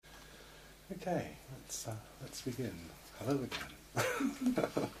Okay, let's begin. Hello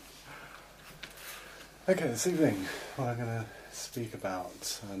again. Okay, this evening what I'm going to speak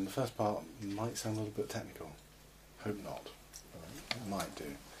about, and the first part might sound a little bit technical. Hope not. It might do.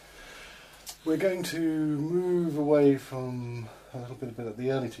 We're going to move away from a little bit of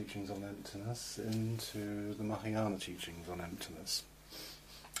the early teachings on emptiness into the Mahayana teachings on emptiness.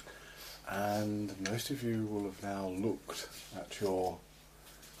 And most of you will have now looked at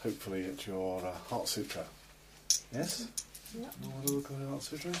hopefully at your Heart Sutra. Yes? Yeah. Want to look at the Heart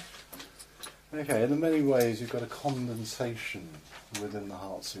Sutra? Okay, and in many ways you've got a condensation within the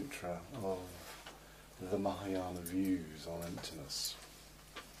Heart Sutra of the Mahayana views on emptiness.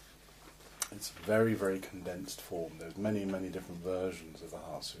 It's very, very condensed form. There's many, many different versions of the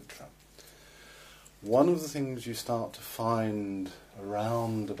Heart Sutra. One of the things you start to find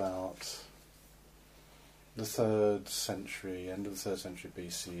around about the 3rd century, end of the 3rd century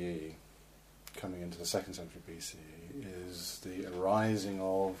BCE, coming into the 2nd century BCE, is the arising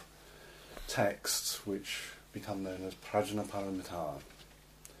of texts which become known as Prajnaparamita,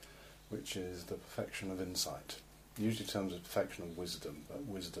 which is the perfection of insight. Usually terms of perfection of wisdom, but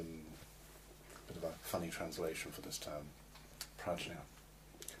wisdom, a bit of a funny translation for this term, prajna.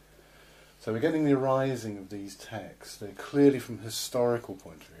 So we're getting the arising of these texts. They're clearly from a historical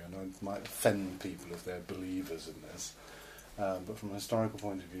point of view, and I might offend people if they're believers in this, but from a historical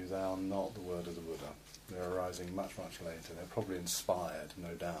point of view they are not the word of the Buddha. They're arising much, much later. They're probably inspired,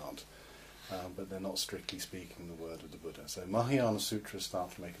 no doubt, but they're not strictly speaking the word of the Buddha. So Mahayana Sutras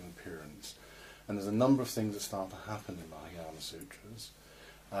start to make an appearance, and there's a number of things that start to happen in Mahayana Sutras,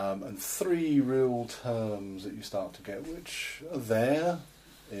 and 3 real terms that you start to get which are there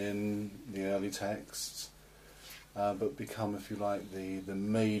in the early texts, but become, if you like, the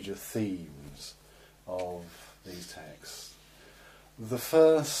major themes of these texts. The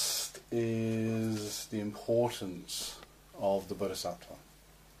first is the importance of the Bodhisattva.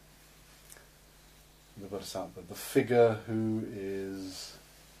 The Bodhisattva, the figure who is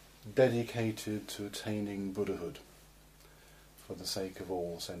dedicated to attaining Buddhahood for the sake of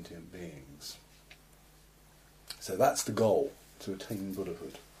all sentient beings. So that's the goal, to attain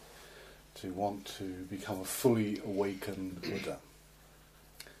Buddhahood, to want to become a fully awakened Buddha.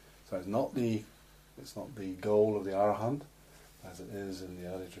 So it's not the goal of the Arahant, as it is in the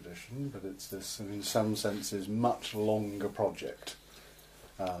early tradition, but it's this, in some senses, much longer project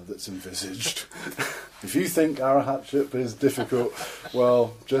that's envisaged. If you think Arahatship is difficult,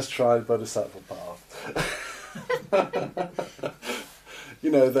 well, just try Bodhisattva path.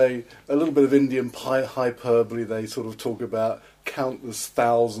 You know, a little bit of Indian hyperbole, they sort of talk about countless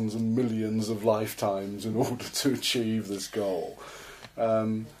thousands and millions of lifetimes in order to achieve this goal.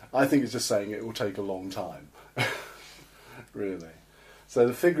 I think it's just saying it will take a long time, really. So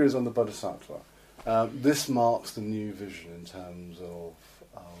the figure is on the Bodhisattva. This marks the new vision in terms of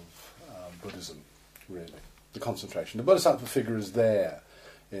Buddhism, really, the concentration. The Bodhisattva figure is there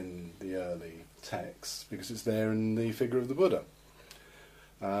in the early texts because it's there in the figure of the Buddha.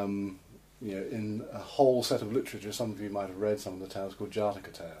 In a whole set of literature, some of you might have read some of the tales called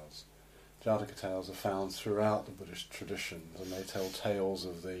Jataka tales. Jataka tales are found throughout the Buddhist traditions, and they tell tales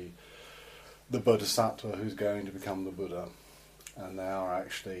of the Bodhisattva who's going to become the Buddha. And they are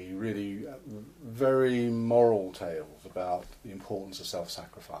actually really very moral tales about the importance of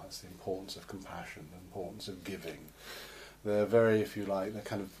self-sacrifice, the importance of compassion, the importance of giving. They're very, if you like, they're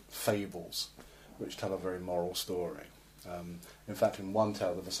kind of fables which tell a very moral story. In fact, in one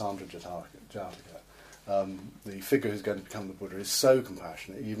tale, the Vasandra Jataka, the figure who's going to become the Buddha is so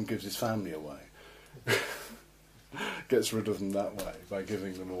compassionate, he even gives his family away. Gets rid of them that way, by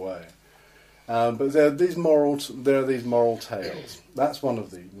giving them away. But there are these moral tales. That's one of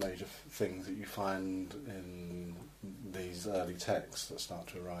the major things that you find in these early texts that start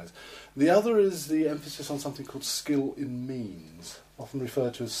to arise. The other is the emphasis on something called skill in means, often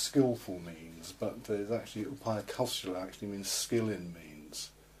referred to as skillful means, but there's actually, upaya kausala actually means skill in means.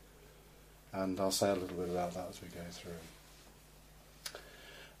 And I'll say a little bit about that as we go through.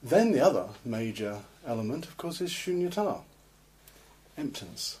 Then the other major element, of course, is shunyata,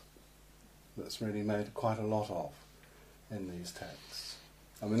 emptiness, that's really made quite a lot of in these texts.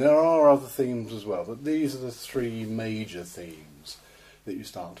 I mean, there are other themes as well, but these are the 3 major themes that you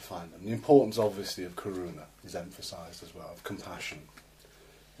start to find them. The importance, obviously, of karuna is emphasised as well, of compassion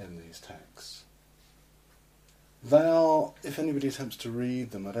in these texts. They are, if anybody attempts to read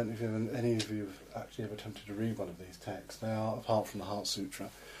them, I don't know if any of you have actually ever attempted to read one of these texts, they are, apart from the Heart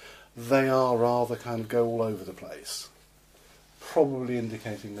Sutra, they are rather kind of go all over the place, probably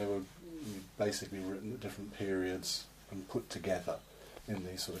indicating they were basically written at different periods and put together in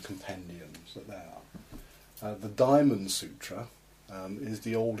these sort of compendiums that they are. The Diamond Sutra is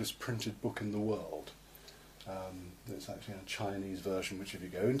the oldest printed book in the world. It's actually a Chinese version, which if you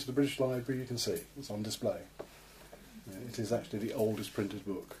go into the British Library you can see. It's on display. It is actually the oldest printed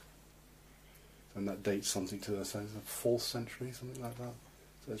book. And that dates something to the 4th century, something like that.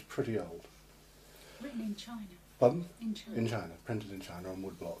 So it's pretty old. Written in China. Pardon? In China. In China, printed in China on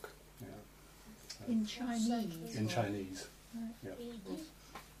woodblock. Yeah. In Chinese. In Chinese. Right. Yeah. AD?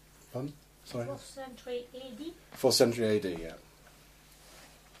 Pardon? Sorry? 4th century AD? 4th century AD, yeah.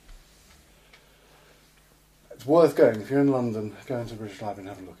 It's worth going. If you're in London, go into the British Library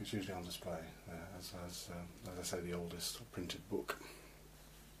and have a look. It's usually on display as I say, the oldest printed book.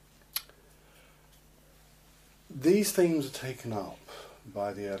 These themes are taken up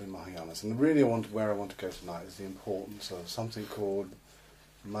by the early Mahayanas, and really where I want to go tonight is the importance of something called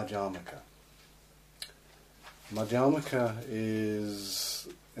Madhyamaka. Madhyamaka is,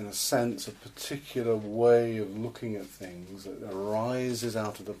 in a sense, a particular way of looking at things that arises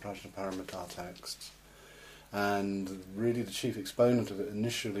out of the Prajnaparamita texts, and really the chief exponent of it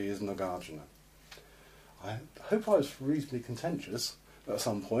initially is Nagarjuna. I hope I was reasonably contentious at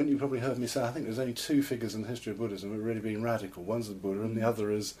some point. You probably heard me say I think there's only 2 figures in the history of Buddhism who have really been radical. One's the Buddha and the other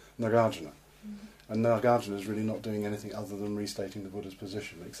is Nagarjuna. And Nagarjuna is really not doing anything other than restating the Buddha's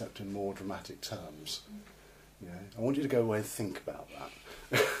position, except in more dramatic terms. I want you to go away and think about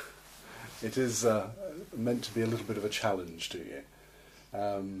that. It is meant to be a little bit of a challenge to you,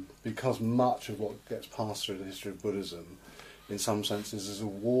 because much of what gets passed through the history of Buddhism, in some senses, is a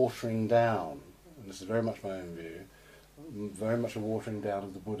watering down, and this is very much my own view, very much a watering down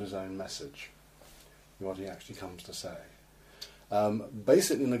of the Buddha's own message, what he actually comes to say.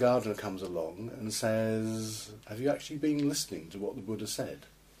 Basically, Nagarjuna comes along and says, have you actually been listening to what the Buddha said?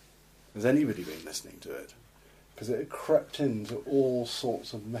 Has anybody been listening to it? Because it crept into all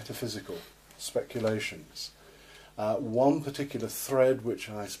sorts of metaphysical speculations. One particular thread, which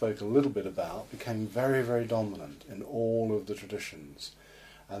I spoke a little bit about, became very, very dominant in all of the traditions,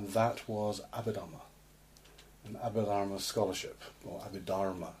 and that was Abhidharma, and Abhidharma scholarship, or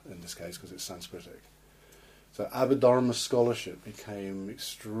Abhidharma in this case, because it's Sanskritic. So Abhidharma scholarship became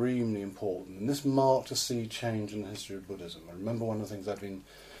extremely important, and this marked a sea change in the history of Buddhism. I remember one of the things I've been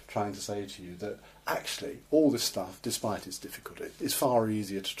trying to say to you, that actually all this stuff, despite its difficulty, is far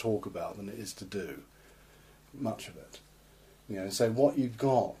easier to talk about than it is to do, much of it. So what you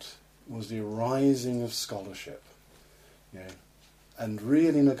got was the arising of scholarship, and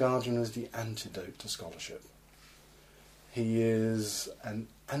really Nagarjuna is the antidote to scholarship. He is an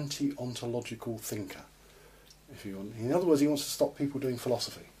anti-ontological thinker, if you want. In other words, he wants to stop people doing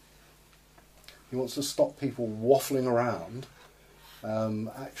philosophy. He wants to stop people waffling around,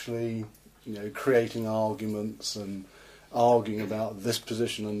 actually, creating arguments and arguing about this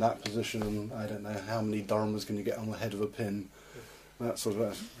position and that position, and I don't know how many dharmas can you get on the head of a pin. That sort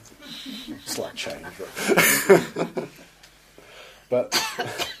of slight change, right? But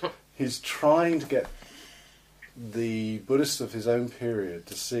he's trying to get the Buddhists of his own period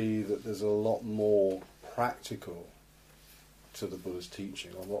to see that there's a lot more practical to the Buddha's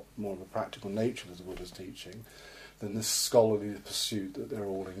teaching, or a lot more of a practical nature to the Buddha's teaching, than this scholarly pursuit that they're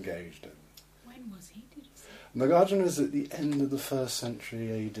all engaged in. When was he, did you say? Nagarjuna is at the end of the 1st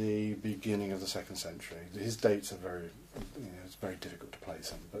century AD, beginning of the 2nd century. His dates are very, it's very difficult to place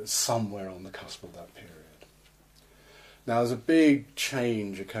them, but it's somewhere on the cusp of that period. Now there's a big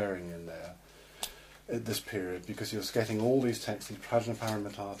change occurring in there at this period, because you're getting all these texts, these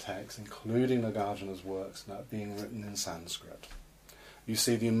Prajnaparamita texts, including Nagarjuna's works, now being written in Sanskrit. You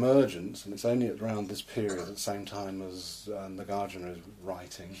see the emergence, and it's only around this period, at the same time as Nagarjuna is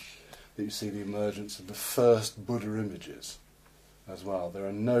writing, that you see the emergence of the first Buddha images as well. There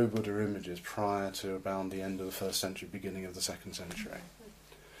are no Buddha images prior to around the end of the 1st century, beginning of the 2nd century.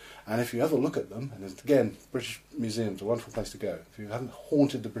 And if you ever look at them, and again, British Museum's a wonderful place to go. If you haven't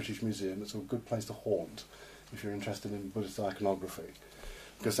haunted the British Museum, it's a good place to haunt if you're interested in Buddhist iconography,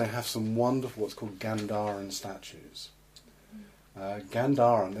 because they have some wonderful, what's called Gandharan statues.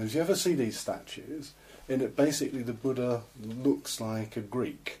 Gandharan, if you ever see these statues, in it basically the Buddha looks like a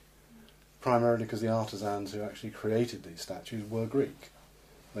Greek, primarily because the artisans who actually created these statues were Greek.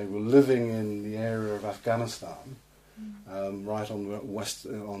 They were living in the area of Afghanistan, right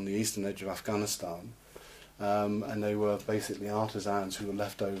on the eastern edge of Afghanistan, and they were basically artisans who were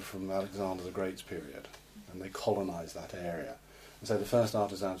left over from Alexander the Great's period, and they colonised that area. And so the first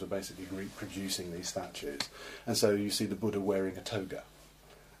artisans were basically Greek, producing these statues, and so you see the Buddha wearing a toga,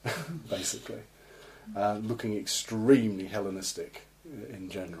 basically, looking extremely Hellenistic in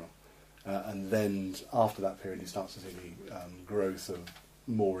general. and then after that period he starts to see the growth of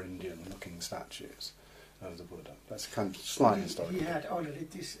more Indian-looking statues of the Buddha. That's kind of slightly historical. He had already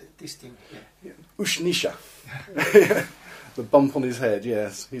this thing. Yeah. Ushnisha. The bump on his head,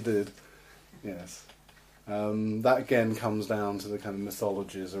 yes, he did. Yes. That again comes down to the kind of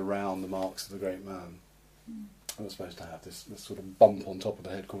mythologies around the marks of the great man. I was supposed to have this sort of bump on top of the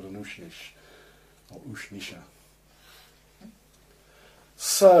head called an Ushnish, or Ushnisha.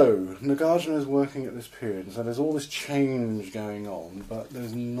 So, Nagarjuna is working at this period, and so there's all this change going on, but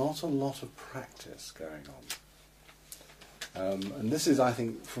there's not a lot of practice going on. And this is, I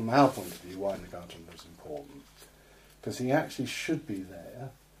think, from our point of view, why Nagarjuna is important. Because he actually should be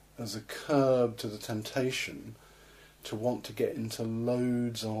there as a curb to the temptation to want to get into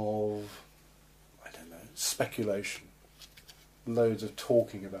loads of, I don't know, speculation, loads of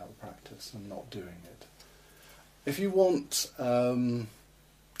talking about the practice and not doing it. If you want,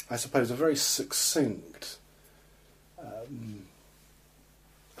 I suppose, a very succinct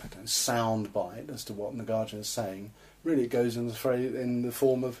sound bite as to what Nagarjuna is saying, really it goes in the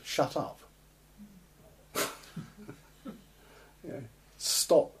form of shut up.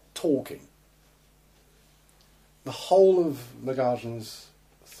 Stop talking. The whole of Nagarjuna's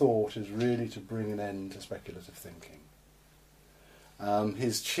thought is really to bring an end to speculative thinking.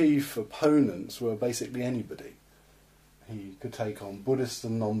 His chief opponents were basically anybody. He could take on Buddhists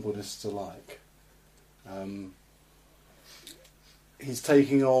and non-Buddhists alike. He's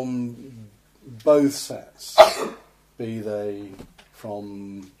taking on both sets, be they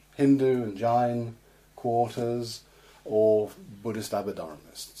from Hindu and Jain quarters or Buddhist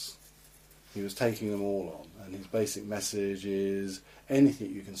Abhidharmists. He was taking them all on, and his basic message is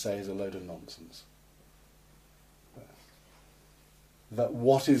anything you can say is a load of nonsense. That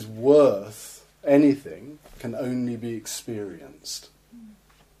what is worth anything can only be experienced.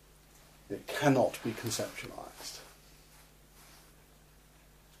 It cannot be conceptualized.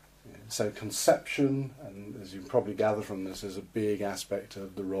 So conception, and as you can probably gather from this, is a big aspect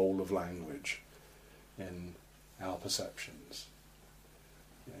of the role of language in our perceptions.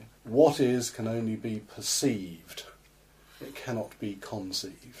 What is can only be perceived. It cannot be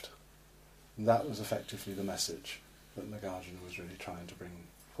conceived. And that was effectively the message that Nagarjuna was really trying to bring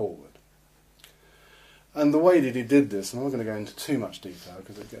forward. And the way that he did this, and I'm not going to go into too much detail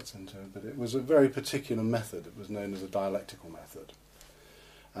because it gets into it, but it was a very particular method. It was known as a dialectical method.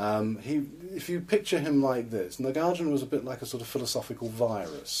 If you picture him like this, Nagarjuna was a bit like a sort of philosophical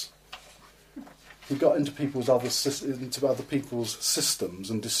virus. He got into other people's systems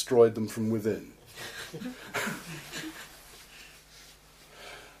and destroyed them from within.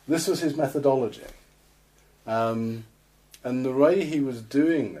 This was his methodology. And the way he was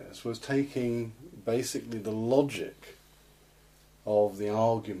doing this was taking basically the logic of the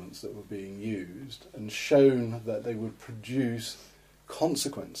arguments that were being used and shown that they would produce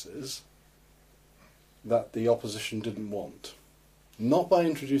consequences that the opposition didn't want. Not by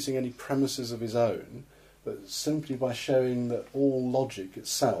introducing any premises of his own, but simply by showing that all logic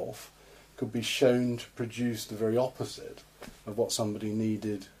itself could be shown to produce the very opposite of what somebody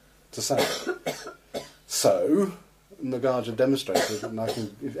needed to say. So, Nagarjuna demonstrated, and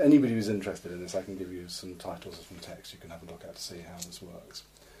if anybody who's interested in this, I can give you some titles of some text you can have a look at to see how this works.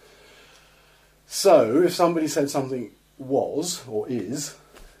 So, if somebody said something was, or is,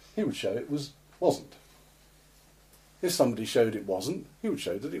 he would show it wasn't. If somebody showed it wasn't, he would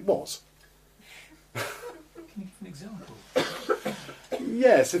show that it was. Can you give an example?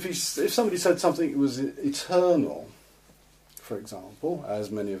 Yes, if somebody said something was eternal, for example, as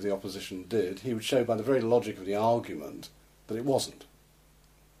many of the opposition did, he would show by the very logic of the argument that it wasn't.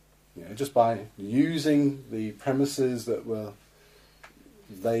 Just by using the premises that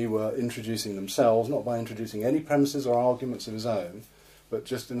they were introducing themselves, not by introducing any premises or arguments of his own, but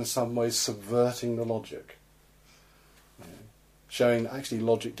just in some ways subverting the logic. Showing that actually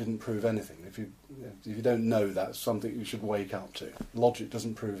logic didn't prove anything. If you don't know that, it's something you should wake up to. Logic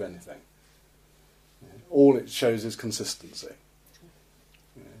doesn't prove anything. All it shows is consistency.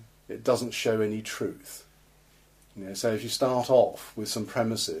 It doesn't show any truth. So if you start off with some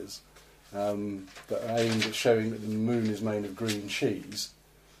premises that are aimed at showing that the moon is made of green cheese,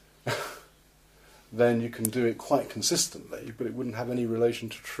 then you can do it quite consistently, but it wouldn't have any relation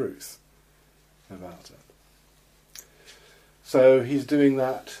to truth about it. So he's doing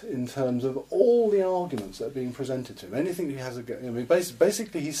that in terms of all the arguments that are being presented to him. Anything he has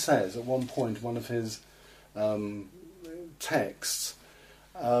basically he says at one point, one of his texts,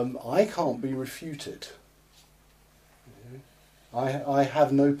 I can't be refuted. I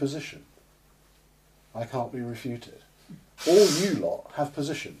have no position. I can't be refuted. All you lot have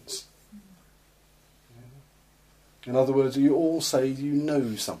positions. In other words, you all say you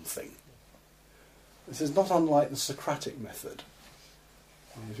know something. This is not unlike the Socratic method.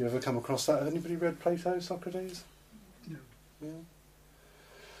 Have you ever come across that? Have anybody read Plato, Socrates? No. Yeah.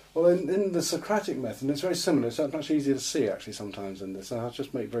 Well, in the Socratic method, and it's very similar, it's much easier to see actually sometimes in this, and I'll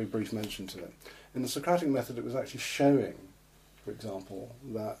just make very brief mention to it. In the Socratic method, it was actually showing, for example,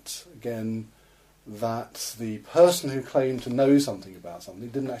 that, again, that the person who claimed to know something about something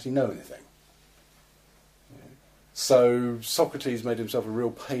didn't actually know anything. So Socrates made himself a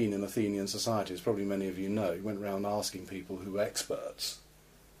real pain in Athenian society, as probably many of you know. He went around asking people who were experts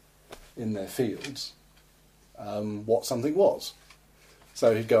in their fields what something was.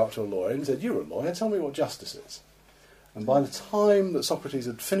 So he'd go up to a lawyer and said, "You're a lawyer, tell me what justice is." And by the time that Socrates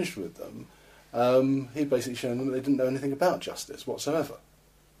had finished with them, he'd basically shown them that they didn't know anything about justice whatsoever.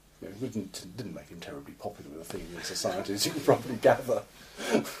 You know, it didn't make him terribly popular with Athenian society, as you can probably gather.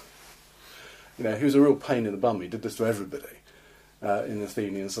 You know, he was a real pain in the bum. He did this to everybody in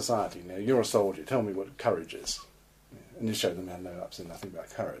Athenian society. You know, you're a soldier, tell me what courage is. And he showed them he had no absolutely nothing about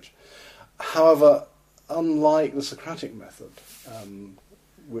courage. However, unlike the Socratic method,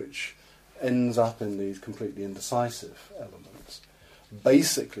 which ends up in these completely indecisive elements,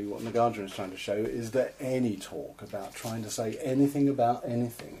 basically what Nagarjuna is trying to show is that any talk about trying to say anything about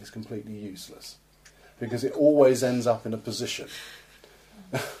anything is completely useless, because it always ends up in a position.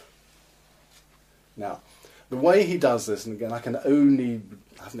 Now, the way he does this, and again I haven't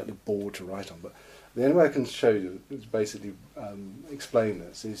got the board to write on, but the only way I can show you, is basically explain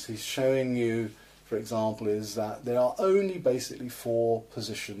this, is he's showing you, for example, is that there are only basically 4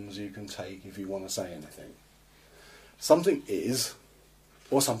 positions you can take if you want to say anything. Something is,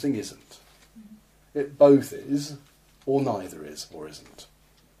 or something isn't. It both is, or neither is, or isn't.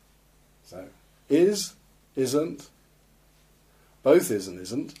 So, is, isn't, both is and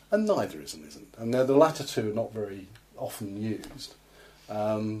isn't, and neither is and isn't. And the latter two are not very often used.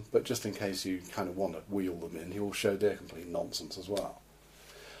 But just in case you kind of want to wheel them in, he will show they're complete nonsense as well.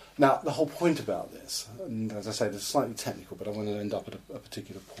 Now, the whole point about this, and as I say, this is slightly technical, but I want to end up at a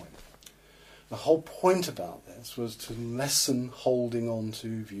particular point. The whole point about this was to lessen holding on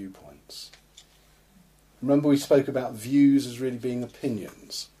to viewpoints. Remember we spoke about views as really being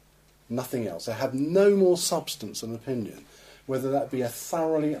opinions, nothing else. They have no more substance than opinion, whether that be a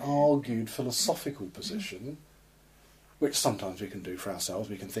thoroughly argued philosophical position, which sometimes we can do for ourselves.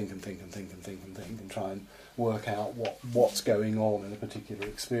 We can think and think and think and think and think and try and work out what's going on in a particular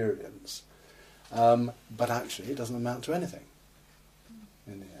experience. But actually it doesn't amount to anything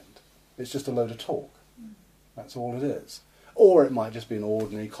in the end. It's just a load of talk. That's all it is. Or it might just be an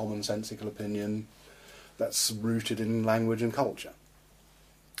ordinary commonsensical opinion that's rooted in language and culture.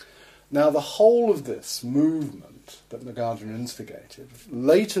 Now the whole of this movement that Nagarjuna instigated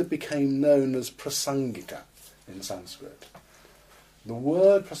later became known as prasangika in Sanskrit. The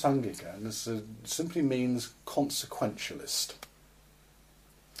word prasangika, and this simply means consequentialist.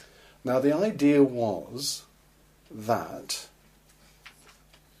 Now the idea was that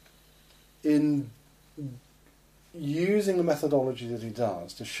in using the methodology that he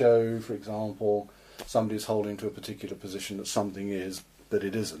does to show, for example, somebody's holding to a particular position that something is, that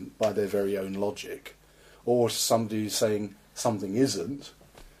it isn't, by their very own logic, or somebody saying something isn't,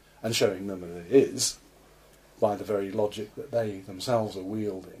 and showing them that it is, by the very logic that they themselves are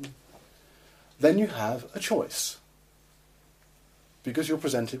wielding, then you have a choice. Because you're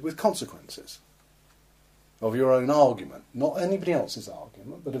presented with consequences of your own argument, not anybody else's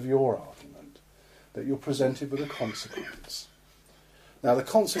argument, but of your argument, that you're presented with a consequence. Now the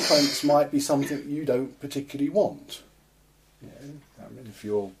consequence might be something you don't particularly want. You know, I mean,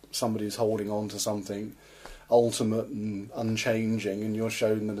 if somebody who's holding on to something ultimate and unchanging, and you're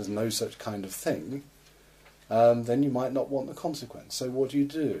shown that there's no such kind of thing, then you might not want the consequence. So what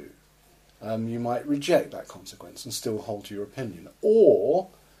do? You might reject that consequence and still hold to your opinion. Or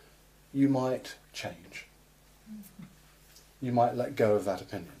you might change. You might let go of that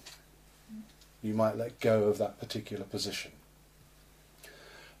opinion. You might let go of that particular position.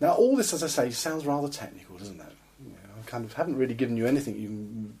 Now all this, as I say, sounds rather technical, doesn't it? You know, I kind of haven't really given you anything you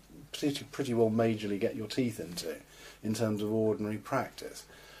can pretty well majorly get your teeth into in terms of ordinary practice.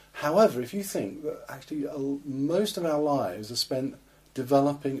 However, if you think that actually most of our lives are spent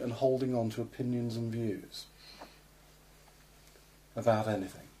developing and holding on to opinions and views about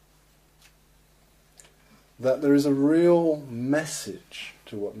anything, that there is a real message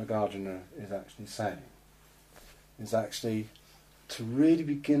to what Nagarjuna is actually saying, is actually to really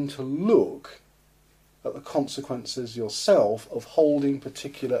begin to look at the consequences yourself of holding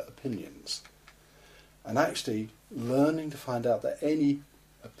particular opinions, and actually learning to find out that any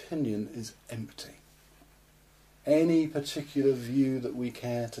opinion is empty. any particular view that we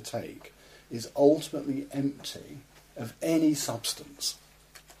care to take, is ultimately empty of any substance.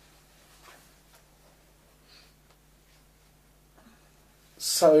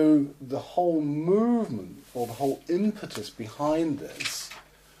 So the whole movement, or the whole impetus behind this,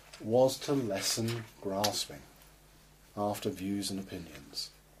 was to lessen grasping after views and opinions.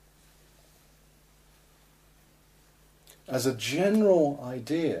 As a general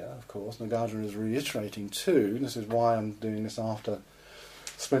idea, of course, Nagarjuna is reiterating too, and this is why I'm doing this after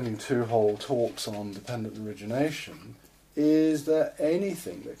spending 2 whole talks on dependent origination, is that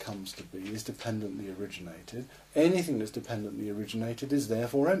anything that comes to be is dependently originated. Anything that's dependently originated is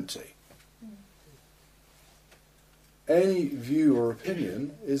therefore empty. Any view or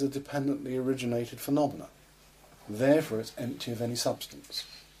opinion is a dependently originated phenomena. Therefore it's empty of any substance.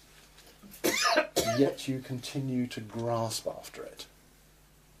 Yet you continue to grasp after it.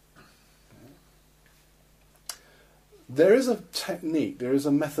 There is a technique, there is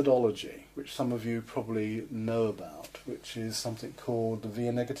a methodology, which some of you probably know about, which is something called the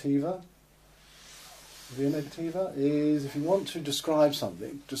via negativa. Via negativa is, if you want to describe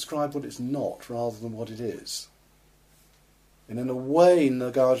something, describe what it's not rather than what it is. And in a way,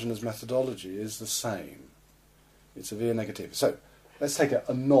 Nagarjuna's methodology is the same. It's a via negativa. So, let's take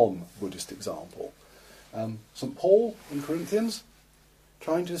a non-Buddhist example. St. Paul in Corinthians,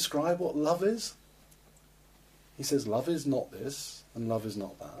 trying to describe what love is. He says love is not this, and love is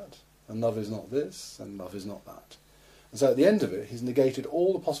not that, and love is not this, and love is not that. And so at the end of it, he's negated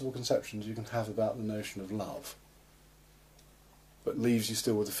all the possible conceptions you can have about the notion of love, but leaves you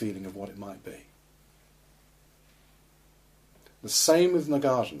still with a feeling of what it might be. The same with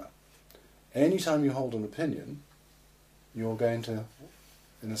Nagarjuna. Anytime you hold an opinion, you're going to,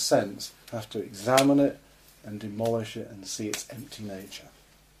 in a sense, have to examine it and demolish it and see its empty nature.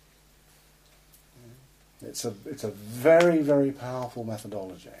 It's a very, very powerful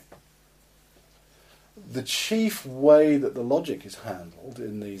methodology. The chief way that the logic is handled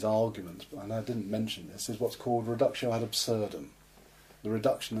in these arguments, and I didn't mention this, is what's called reductio ad absurdum, the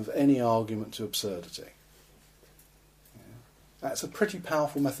reduction of any argument to absurdity. That's a pretty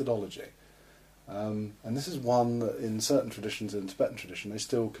powerful methodology. And this is one that in certain traditions, in Tibetan tradition, they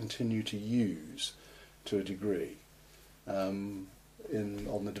still continue to use to a degree on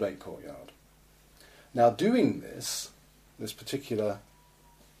the debate courtyard. Now, doing this particular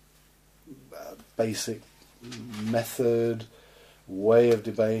basic method, way of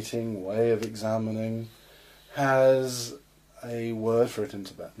debating, way of examining, has a word for it in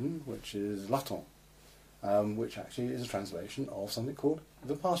Tibetan, which is laton, which actually is a translation of something called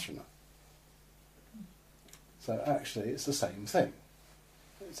vipassana. So actually it's the same thing.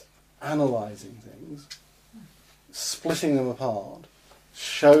 It's analysing things, splitting them apart,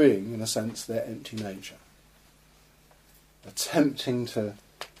 showing, in a sense, their empty nature. Attempting to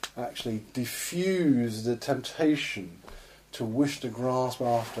actually diffuse the temptation to wish to grasp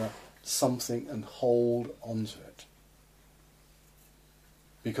after something and hold onto it.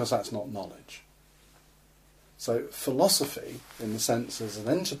 Because that's not knowledge. So philosophy, in the sense as an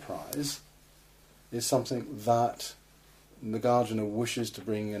enterprise, is something that Nagarjuna wishes to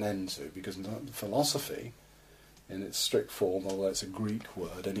bring an end to, because philosophy, in its strict form, although it's a Greek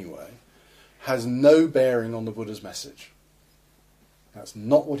word anyway, has no bearing on the Buddha's message. That's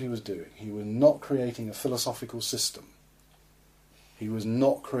not what he was doing. He was not creating a philosophical system. He was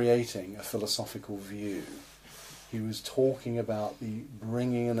not creating a philosophical view. He was talking about the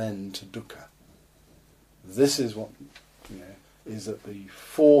bringing an end to dukkha. This is what is at the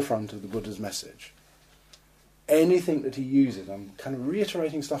forefront of the Buddha's message. Anything that he uses, I'm kind of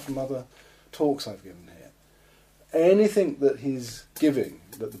reiterating stuff from other talks I've given here. Anything that he's giving,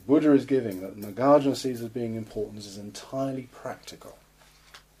 that the Buddha is giving, that Nagarjuna sees as being important, is entirely practical.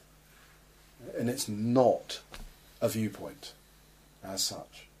 And it's not a viewpoint as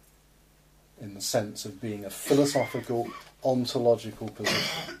such, in the sense of being a philosophical, ontological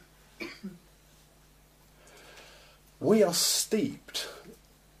position. We are steeped,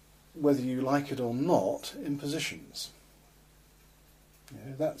 whether you like it or not, in positions.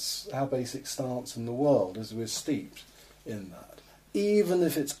 That's our basic stance in the world, is we're steeped in that. Even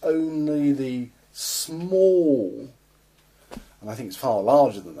if it's only the small, and I think it's far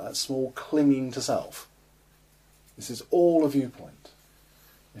larger than that, small clinging to self. This is all a viewpoint.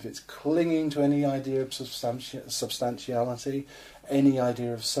 If it's clinging to any idea of substantiality, any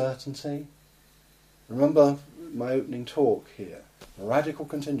idea of certainty, remember my opening talk here, radical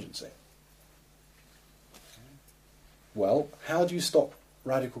contingency. Well, how do you stop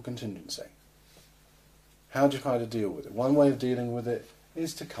radical contingency? How do you try to deal with it? One way of dealing with it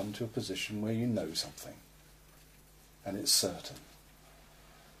is to come to a position where you know something. and it's certain.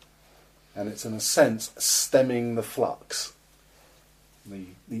 And it's, in a sense, stemming the flux,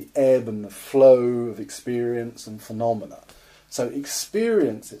 the ebb and the flow of experience and phenomena. So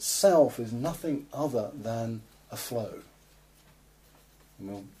experience itself is nothing other than a flow.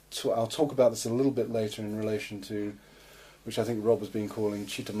 And I'll talk about this a little bit later in relation to, which I think Rob has been calling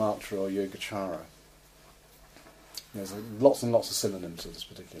Chittamatra or Yogacara. There's lots and lots of synonyms of this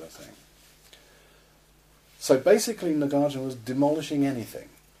particular thing. So basically Nagarjuna was demolishing anything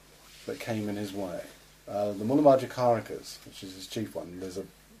that came in his way. The Mulamajikarikas, which is his chief one, there's a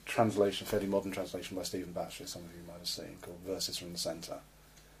translation, fairly modern translation by Stephen Batchelor, some of you might have seen, called Verses from the Centre,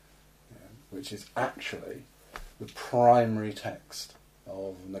 which is actually the primary text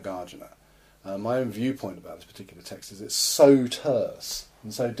of Nagarjuna. My own viewpoint about this particular text is it's so terse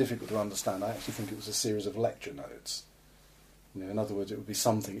and so difficult to understand. I actually think it was a series of lecture notes. In other words, it would be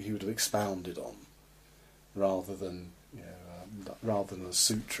something he would have expounded on, rather than a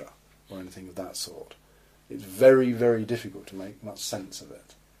sutra or anything of that sort. It's very, very difficult to make much sense of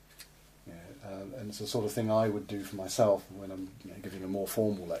it. And it's the sort of thing I would do for myself when I'm giving a more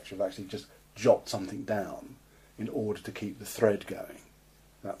formal lecture, of actually just jot something down in order to keep the thread going.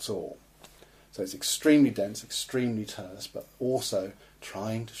 That's all. So it's extremely dense, extremely terse, but also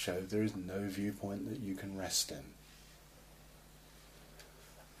trying to show there is no viewpoint that you can rest in.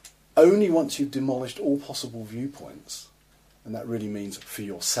 Only once you've demolished all possible viewpoints, and that really means for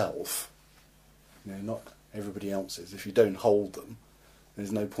yourself, not everybody else's. If you don't hold them,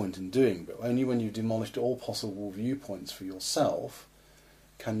 there's no point in doing it. Only when you've demolished all possible viewpoints for yourself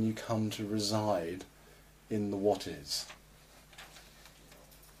can you come to reside in the what is,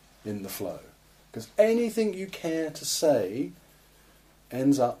 in the flow. Because anything you care to say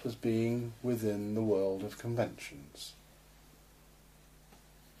ends up as being within the world of conventions.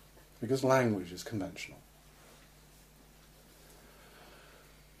 Because language is conventional.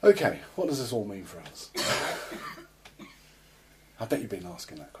 Okay, what does this all mean for us? I bet you've been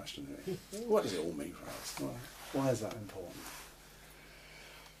asking that question, haven't you? What does it all mean for us? Why is that important?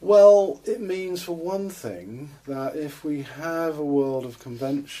 Well, it means, for one thing, that if we have a world of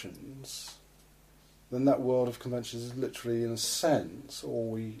conventions, then that world of conventions is literally, in a sense, all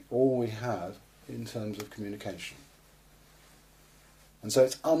we have in terms of communication. And so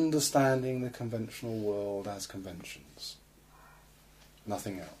it's understanding the conventional world as conventions.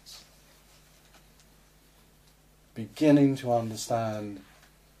 Nothing else. Beginning to understand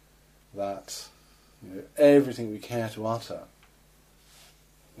that everything we care to utter,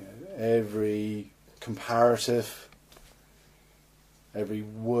 every comparative, every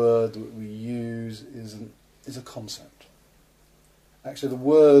word that we use is a concept. Actually, the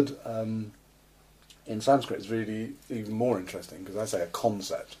word in Sanskrit is really even more interesting, because I say a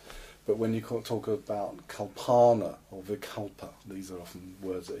concept, but when you talk about kalpana or vikalpa, these are often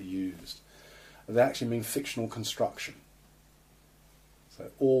words that are used, they actually mean fictional construction. So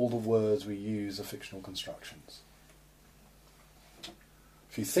all the words we use are fictional constructions.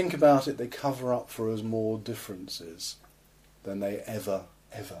 If you think about it, they cover up for us more differences than they ever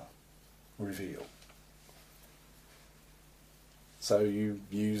reveal. So you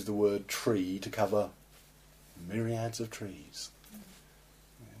use the word tree to cover myriads of trees.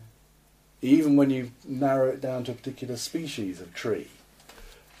 Even when you narrow it down to a particular species of tree,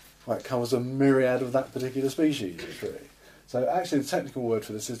 it covers a myriad of that particular species of tree. So actually the technical word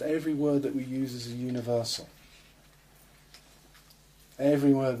for this is every word that we use is a universal.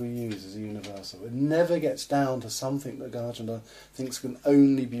 Every word we use is a universal. It never gets down to something that Nagarjuna thinks can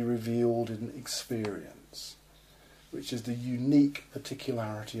only be revealed in experience, which is the unique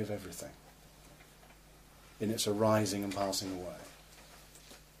particularity of everything in its arising and passing away.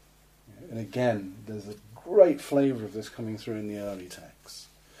 And again, there's a great flavour of this coming through in the early texts.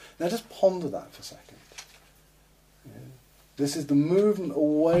 Now just ponder that for a second. This is the movement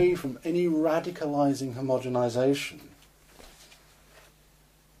away from any radicalising homogenisation,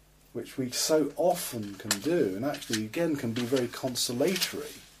 which we so often can do, and actually again can be very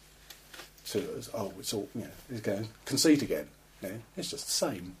consolatory to us. Oh, it's all, it's going conceit again. It's just the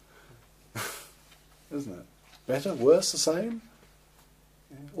same, isn't it? Better, worse, the same.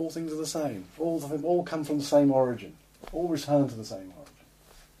 All things are the same. All come from the same origin. All return to the same origin.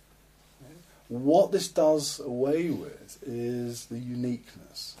 What this does away with is the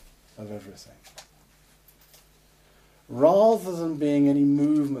uniqueness of everything. Rather than being any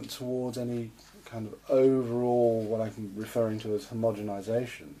movement towards any kind of overall, what I'm referring to as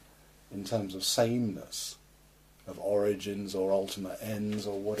homogenization, in terms of sameness, of origins or ultimate ends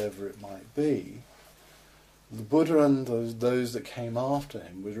or whatever it might be, the Buddha and those that came after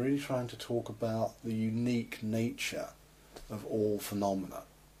him was really trying to talk about the unique nature of all phenomena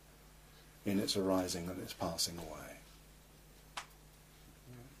in its arising and its passing away.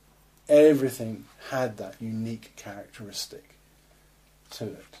 Everything had that unique characteristic to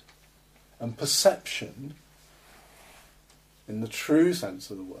it. And perception, in the true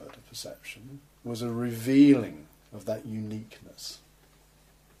sense of the word of perception, was a revealing of that uniqueness.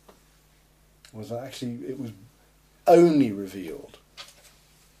 It was only revealed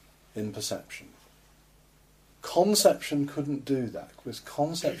in perception. Conception couldn't do that, because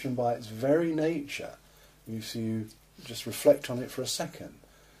conception by its very nature, if you just reflect on it for a second,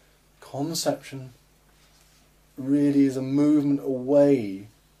 conception really is a movement away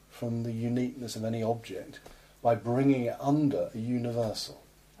from the uniqueness of any object by bringing it under a universal.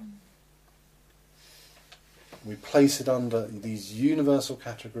 We place it under these universal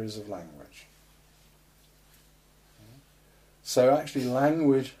categories of language. So actually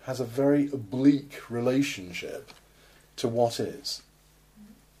language has a very oblique relationship to what is.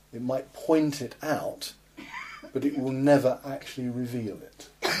 It might point it out, but it will never actually reveal it.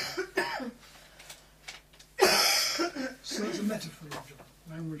 So it's a metaphor,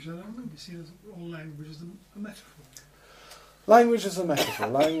 language. You see all language as a metaphor. Language is a metaphor.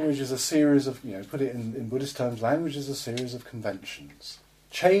 Language is a series of, put it in Buddhist terms, language is a series of conventions.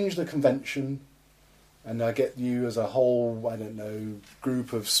 Change the convention, and I get you as a whole,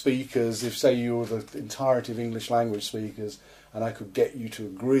 group of speakers, if say you were the entirety of English language speakers, and I could get you to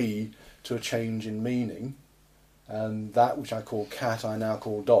agree to a change in meaning, and that which I call cat I now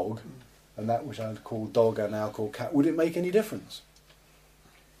call dog, and that which I call dog I now call cat, would it make any difference?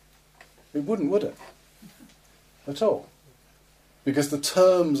 It wouldn't, would it? At all. Because the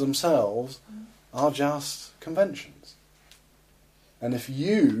terms themselves are just conventions. And if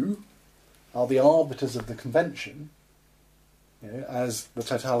you are the arbiters of the convention, as the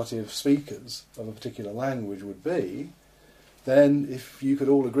totality of speakers of a particular language would be, then if you could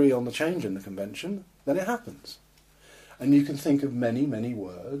all agree on the change in the convention, then it happens. And you can think of many, many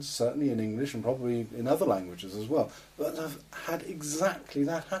words, certainly in English and probably in other languages as well, that have had exactly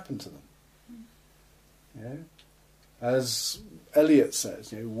that happen to them. As Eliot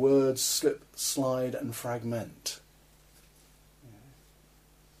says, words slip, slide and fragment.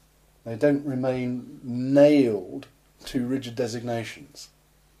 They don't remain nailed to rigid designations.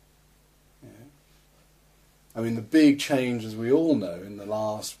 The big change, as we all know, in the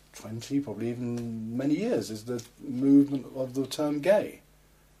last 20, probably even many years, is the movement of the term gay.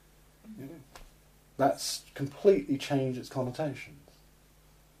 That's completely changed its connotations.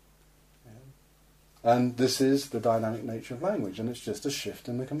 And this is the dynamic nature of language, and it's just a shift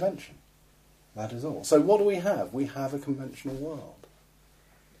in the convention. That is all. So what do we have? We have a conventional world.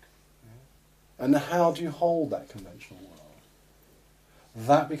 And how do you hold that conventional world?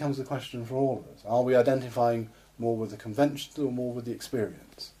 That becomes the question for all of us. Are we identifying more with the convention or more with the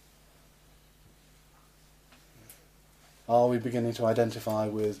experience? Are we beginning to identify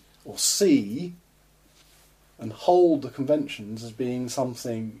with or see and hold the conventions as being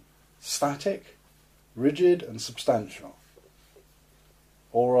something static, rigid and substantial?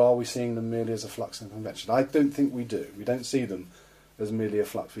 Or are we seeing them merely as a flux and convention? I don't think we do. We don't see them as merely a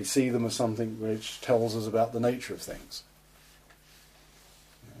flux. We see them as something which tells us about the nature of things.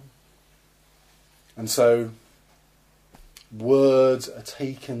 And so words are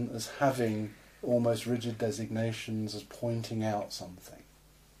taken as having almost rigid designations, as pointing out something,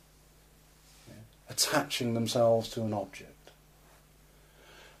 attaching themselves to an object.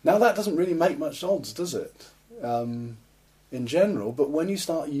 Now that doesn't really make much odds, does it, in general, but when you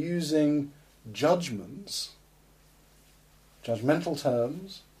start using judgments, judgmental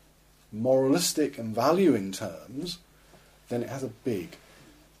terms, moralistic and valuing terms, then it has a big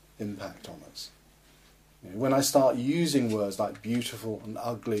impact on us. When I start using words like beautiful and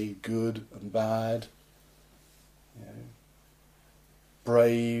ugly, good and bad,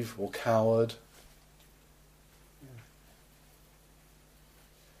 brave or coward,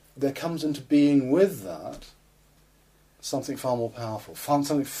 there comes into being with that something far more powerful,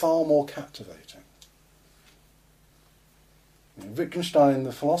 something far more captivating. Wittgenstein,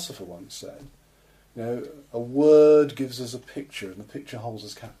 the philosopher, once said, a word gives us a picture and the picture holds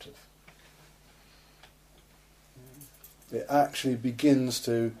us captive. It actually begins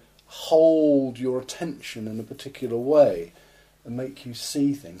to hold your attention in a particular way and make you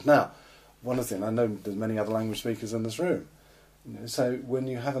see things. Now, one of the things, I know there's many other language speakers in this room, so when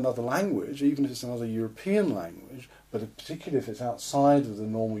you have another language, even if it's another European language, but particularly if it's outside of the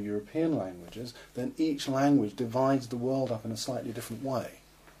normal European languages, then each language divides the world up in a slightly different way.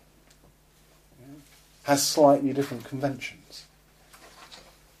 has slightly different conventions.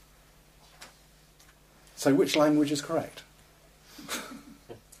 So which language is correct?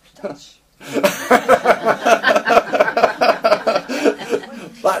 Dutch.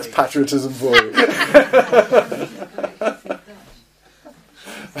 That's patriotism for you.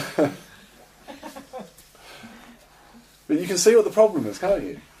 But you can see what the problem is, can't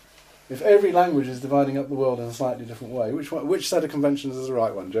you? If every language is dividing up the world in a slightly different way, which set of conventions is the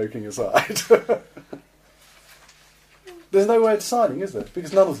right one, joking aside? There's no way of deciding, is there?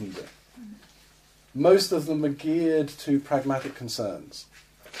 Because none of them do. Most of them are geared to pragmatic concerns.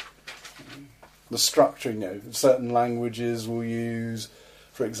 The structuring, certain languages will use,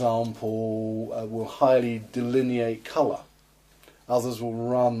 for example, will highly delineate colour. Others will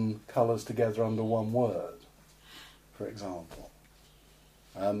run colours together under one word, for example.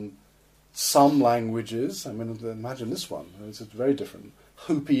 Some languages, imagine this one, it's very different.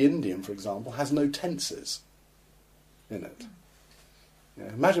 Hopi Indian, for example, has no tenses in it.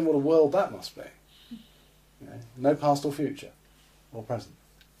 Imagine what a world that must be. No past or future, or present.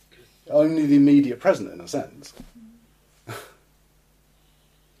 Only the immediate present, in a sense.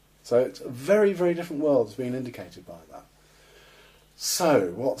 So it's a very, very different world that's being indicated by that.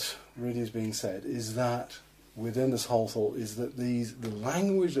 So what really is being said is that within this whole thought is that the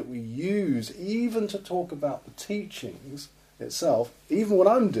language that we use, even to talk about the teachings itself, even what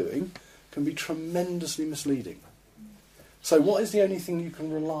I'm doing, can be tremendously misleading. So what is the only thing you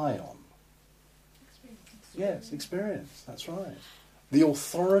can rely on? Yes, experience, that's right. The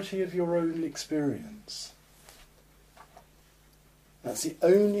authority of your own experience. That's the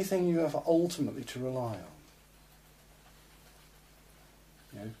only thing you have ultimately to rely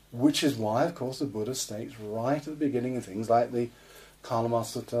on. Which is why, of course, the Buddha states right at the beginning of things like the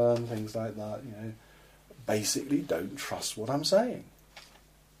Kalamasa and things like that, basically don't trust what I'm saying.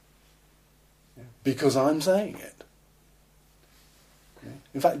 Because I'm saying it.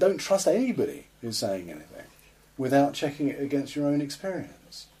 In fact, don't trust anybody who's saying anything without checking it against your own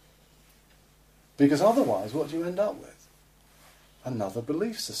experience. Because otherwise, what do you end up with? Another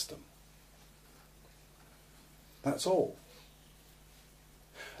belief system. That's all.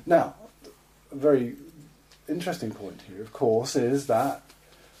 Now, a very interesting point here, of course, is that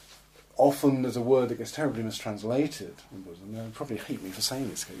often there's a word that gets terribly mistranslated in Buddhism. They'll probably hate me for saying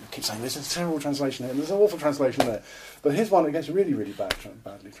this. You keep saying there's a terrible translation here, and there's an awful translation there. But here's one that gets really, really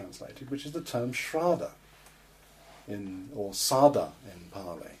badly translated, which is the term Shraddha, or Sada in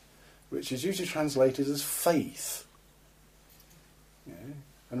Pali, which is usually translated as faith,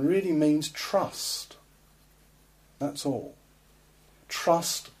 and really means trust. That's all.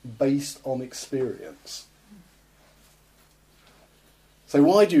 Trust based on experience. So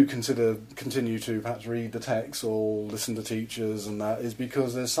why do you continue to perhaps read the text or listen to teachers and that? Is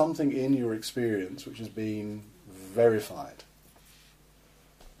because there's something in your experience which has been verified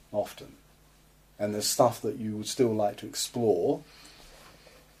often. And there's stuff that you would still like to explore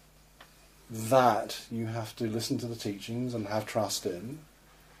that you have to listen to the teachings and have trust in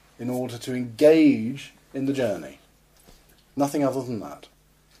order to engage in the journey. Nothing other than that.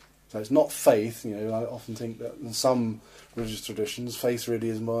 So it's not faith. I often think that in some religious traditions, faith really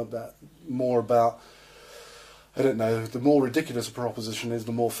is more about, I don't know, the more ridiculous a proposition is,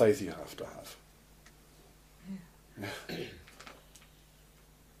 the more faith you have to have.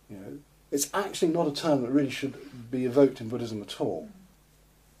 It's actually not a term that really should be evoked in Buddhism at all.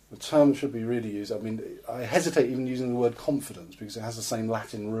 The term that should be really used, I hesitate even using the word confidence because it has the same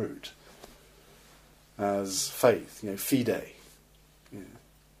Latin root as faith, fide,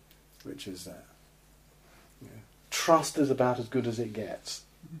 which is there. Trust is about as good as it gets.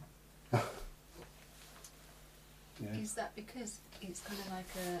 Is that because it's kind of like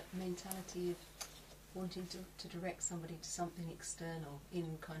a mentality of wanting to direct somebody to something external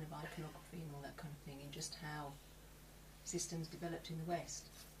in kind of iconography and all that kind of thing, and just how systems developed in the West?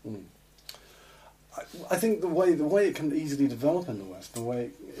 I think the way it can easily develop in the West, the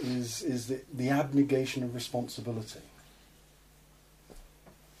way is the abnegation of responsibility.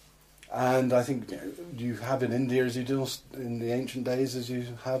 And I think you have in India, as you do in the ancient days, as you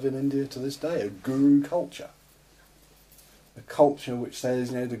have in India to this day, a guru culture. A culture which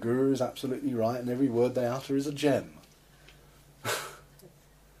says, the guru is absolutely right and every word they utter is a gem.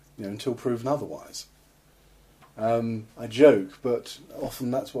 Until proven otherwise. I joke, but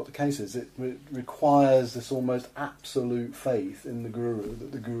often that's what the case is. It requires this almost absolute faith in the guru,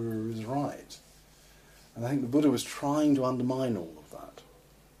 that the guru is right. And I think the Buddha was trying to undermine all of that.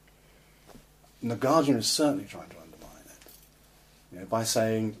 Nagarjuna is certainly trying to undermine it. By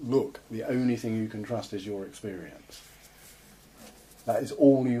saying, look, the only thing you can trust is your experience. That is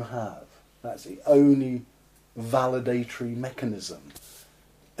all you have. That's the only validatory mechanism.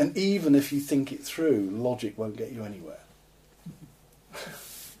 And even if you think it through, logic won't get you anywhere.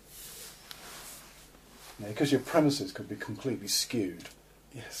 Because your premises could be completely skewed.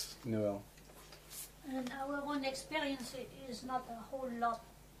 Yes, Noel. And our own experience is not a whole lot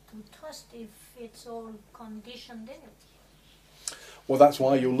to trust if it's all conditioned in it. Well, that's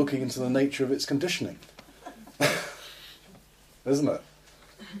why you're looking into the nature of its conditioning. Isn't it?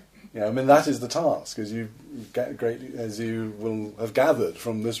 I mean, that is the task, as you will have gathered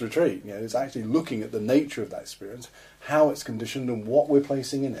from this retreat. It's actually looking at the nature of that experience, how it's conditioned, and what we're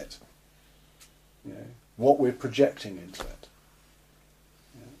placing in it. What we're projecting into it.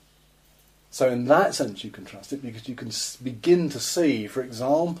 So in that sense you can trust it, because you can begin to see, for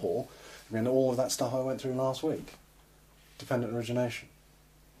example, all of that stuff I went through last week. Dependent origination.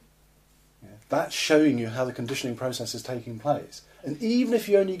 That's showing you how the conditioning process is taking place. And even if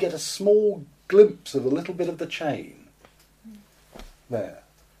you only get a small glimpse of a little bit of the chain there,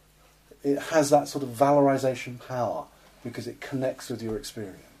 it has that sort of valorization power because it connects with your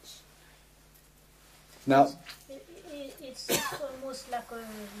experience. Now, it's almost like a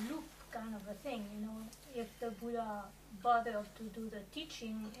loop kind of a thing, If the Buddha bothered to do the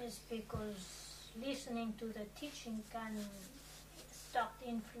teaching, is because listening to the teaching can start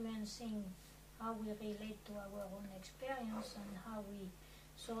influencing how we relate to our own experience and how we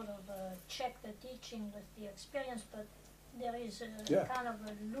sort of check the teaching with the experience, but there is a kind of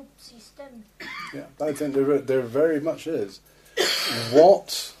a loop system. Yeah, I think there very much is.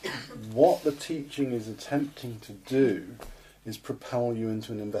 What the teaching is attempting to do is propel you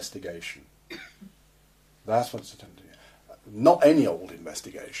into an investigation. That's what it's attempting to do. Not any old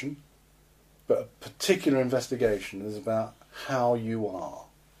investigation, but a particular investigation is about how you are.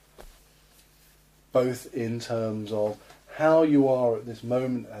 Both in terms of how you are at this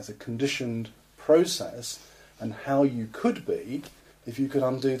moment as a conditioned process and how you could be if you could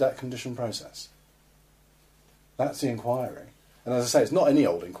undo that conditioned process. That's the inquiry. And as I say, it's not any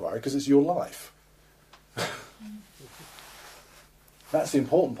old inquiry because it's your life. That's the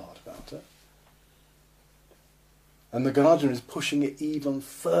important part about it. And the Nagarjuna is pushing it even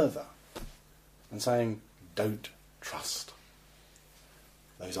further and saying, don't trust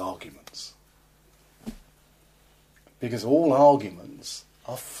those arguments. Because all arguments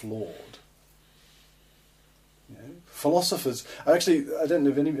are flawed. Philosophers, actually, I don't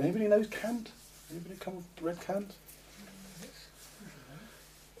know if anybody knows Kant? Anybody read Kant?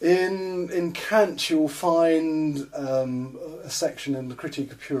 In Kant, you'll find a section in the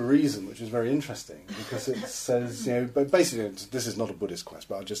Critique of Pure Reason, which is very interesting because it says, but basically, this is not a Buddhist quest,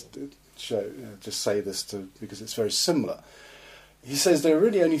 but I'll just say this because it's very similar. He says there are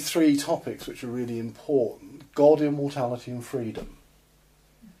really only three topics which are really important: God, immortality, and freedom.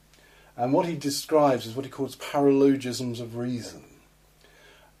 And what he describes is what he calls paralogisms of reason.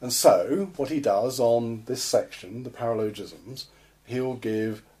 And so, what he does on this section, the paralogisms, he'll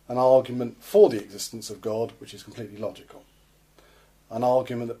give an argument for the existence of God, which is completely logical. An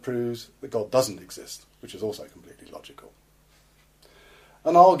argument that proves that God doesn't exist, which is also completely logical.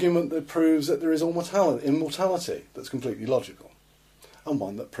 An argument that proves that there is immortality, that's completely logical. And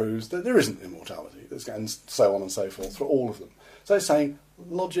one that proves that there isn't immortality, and so on and so forth for all of them. So it's saying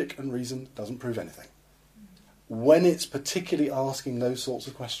logic and reason doesn't prove anything. When it's particularly asking those sorts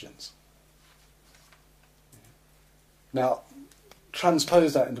of questions. Now,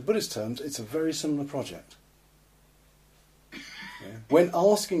 transpose that into Buddhist terms, it's a very similar project. When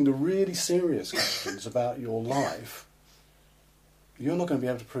asking the really serious questions about your life, you're not going to be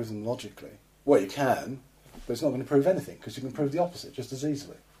able to prove them logically. Well, you can, but it's not going to prove anything, because you can prove the opposite just as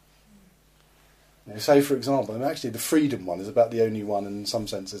easily. Say, for example, actually the freedom one is about the only one in some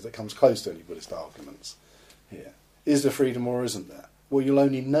senses that comes close to any Buddhist arguments here. Is there freedom or isn't there? Well, you'll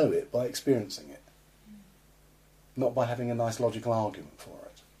only know it by experiencing it, not by having a nice logical argument for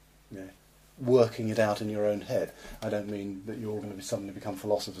it. Working it out in your own head. I don't mean that you're going to suddenly become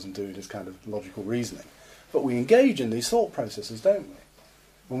philosophers and do this kind of logical reasoning. But we engage in these thought processes, don't we?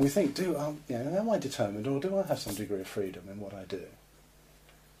 When we think, am I determined, or do I have some degree of freedom in what I do?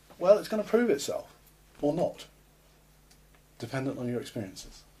 Well, it's going to prove itself, or not, dependent on your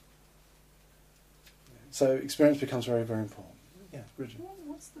experiences. So experience becomes very, very important. Yeah, Bridget.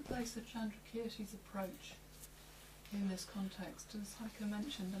 What's the place of Chandrakirti's approach in this context? As Heiko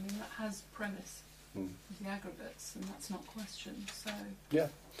mentioned, that has premise with the aggregates, and that's not questioned. So yeah,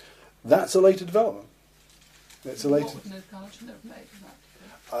 that's a later development. It's a later. What would Nagarjuna have made of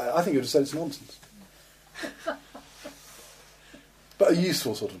that? I think it would have said it's nonsense. But a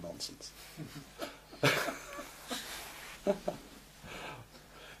useful sort of nonsense.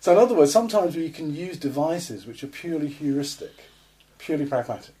 So in other words, sometimes we can use devices which are purely heuristic, purely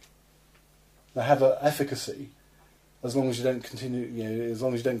pragmatic. They have an efficacy as long as you don't as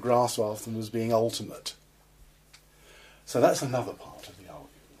long as you don't grasp after them as being ultimate. So that's another part of the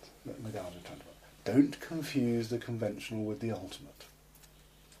argument that Nagarjuna tried to make. Don't confuse the conventional with the ultimate.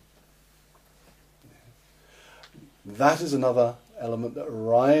 That is another element that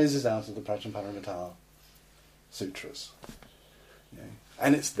arises out of the Prajnaparamita sutras.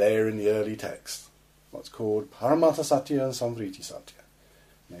 And it's there in the early text. What's called Paramata Satya and Samvriti Satya.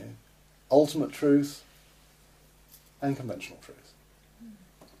 Ultimate truth and conventional truth.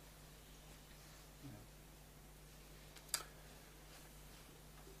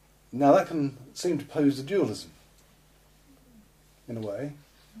 Now that can seem to pose a dualism, in a way.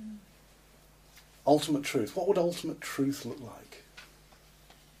 Ultimate truth. What would ultimate truth look like?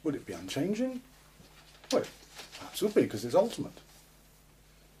 Would it be unchanging? Well, perhaps it would be, because it's ultimate.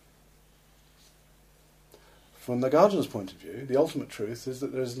 From Nagarjuna's point of view, the ultimate truth is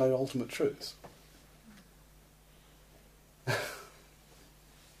that there is no ultimate truth.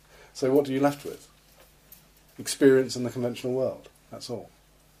 So what are you left with? Experience in the conventional world. That's all.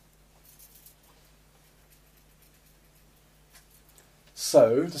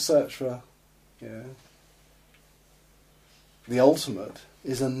 So, the search for the ultimate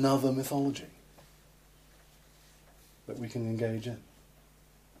is another mythology that we can engage in.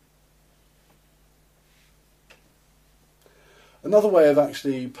 Another way of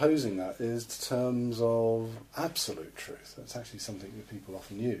actually posing that is in terms of absolute truth. That's actually something that people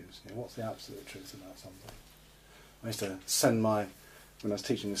often use. What's the absolute truth about something? I used to send when I was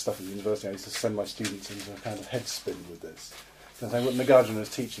teaching this stuff at the university, I used to send my students into a kind of head spin with this. So what Nagarjuna is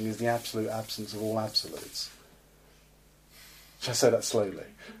teaching is the absolute absence of all absolutes. Shall I say that slowly?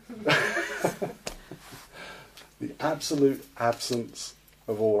 The absolute absence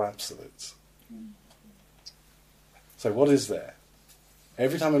of all absolutes. So what is there?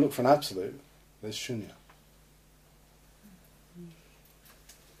 Every time I look for an absolute, there's shunya.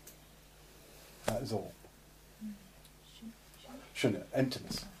 That is all. Shunya,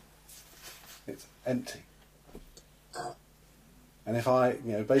 emptiness. It's empty. And if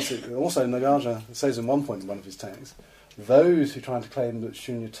basically, also Nagarjuna says in one point in one of his texts, those who try to claim that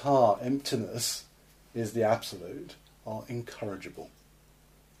shunyata, emptiness, is the absolute, are incorrigible.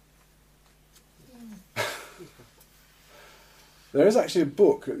 There is actually a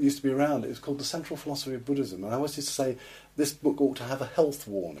book that used to be around. It was called The Central Philosophy of Buddhism. And I always used to say, this book ought to have a health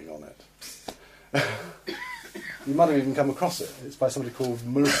warning on it. You might have even come across it. It's by somebody called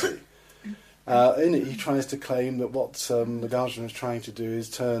Murthy. In it, he tries to claim that what Nagarjuna is trying to do is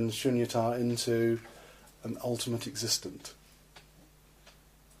turn shunyata into an ultimate existent.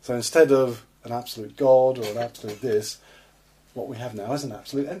 So instead of an absolute God or an absolute this, what we have now is an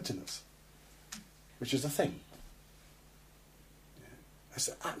absolute emptiness, which is a thing. It's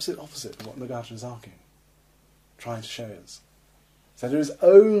the absolute opposite of what Nagarjuna is arguing, trying to show us. So there is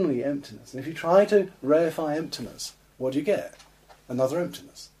only emptiness. And if you try to reify emptiness, what do you get? Another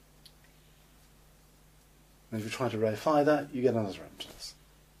emptiness. And if you try to reify that, you get another emptiness.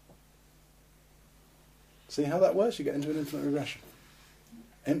 See how that works? You get into an infinite regression.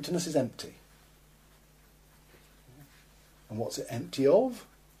 Emptiness is empty. And what's it empty of?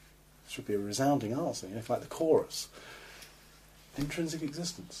 It should be a resounding answer, like the chorus. Intrinsic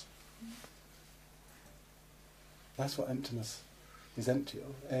existence. That's what emptiness is empty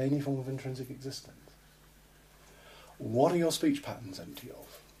of. Any form of intrinsic existence. What are your speech patterns empty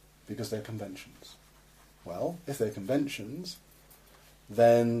of? Because they're conventions. Well, if they're conventions,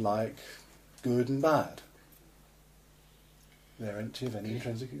 then like good and bad, they're empty of any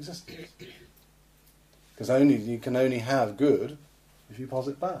intrinsic existence. Because you can only have good if you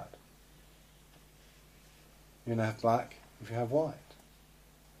posit bad. You can have black if you have white.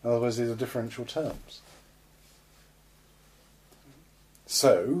 In other words, these are differential terms.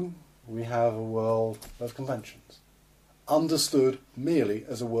 So, we have a world of conventions, understood merely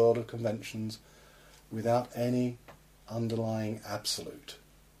as a world of conventions without any underlying absolute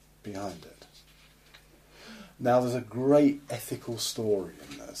behind it. Now, there's a great ethical story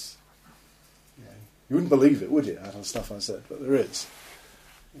in this. You wouldn't believe it, would you, out of the stuff I said, but there is.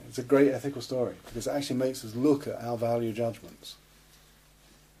 It's a great ethical story, because it actually makes us look at our value judgments,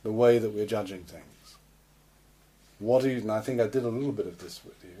 the way that we're judging things. And I think I did a little bit of this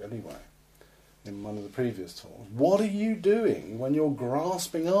with you anyway, in one of the previous talks. What are you doing when you're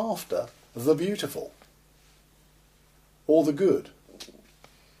grasping after the beautiful? Or the good?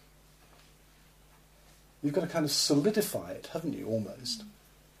 You've got to kind of solidify it, haven't you, almost?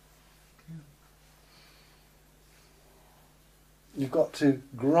 You've got to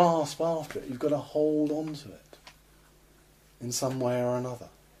grasp after it. You've got to hold on to it in some way or another.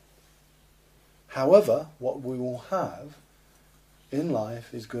 However, what we will have in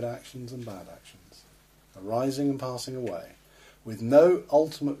life is good actions and bad actions, arising and passing away, with no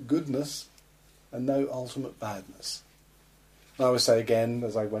ultimate goodness and no ultimate badness. And I would say again,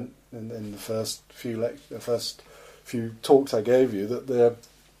 as I went in the first few talks I gave you, that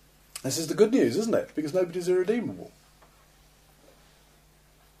this is the good news, isn't it? Because nobody's irredeemable.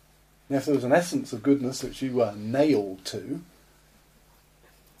 And if there was an essence of goodness which you were nailed to,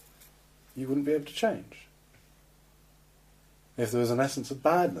 you wouldn't be able to change. If there was an essence of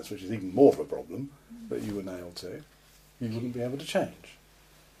badness, which is even more of a problem, that you were nailed to, you wouldn't be able to change.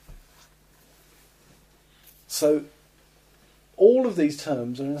 So, all of these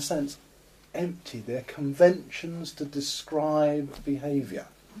terms are in a sense empty. They're conventions to describe behaviour.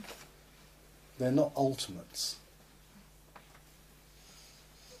 They're not ultimates.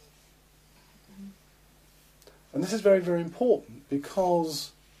 And this is very, very important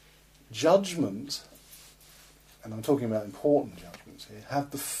because judgment, and I'm talking about important judgments here,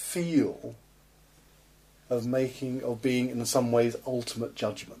 have the feel of being in some ways ultimate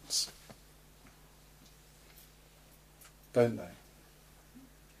judgments. Don't they?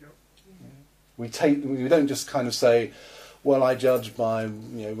 Yep. We don't just kind of say, well, I judge by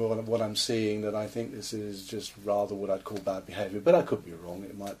what I'm seeing, that I think this is just rather what I'd call bad behaviour, but I could be wrong,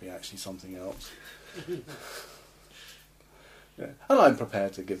 it might be actually something else. Yeah. And I'm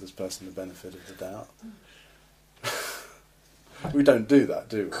prepared to give this person the benefit of the doubt. We don't do that,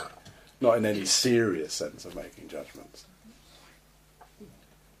 do we? Not in any serious sense of making judgments.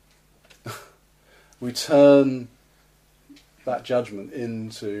 We turn that judgment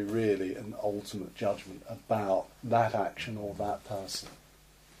into really an ultimate judgment about that action or that person.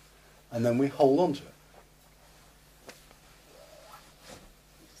 And then we hold on to it.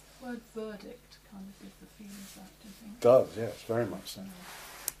 The word verdict kind of gives the feeling of that, do you think? It does, yes, very much so.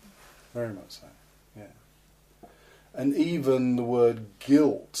 Very much so, yeah. And even the word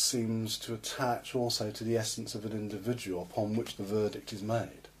guilt seems to attach also to the essence of an individual upon which the verdict is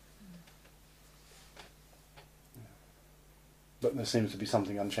made. Yeah. But there seems to be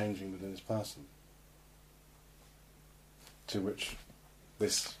something unchanging within this person, to which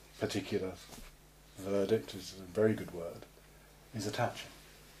this particular verdict, is a very good word, is attaching.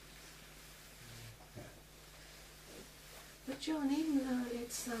 But John, even though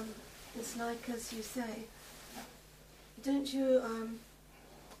it's like, as you say, don't you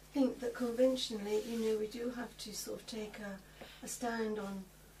think that conventionally, we do have to sort of take a stand on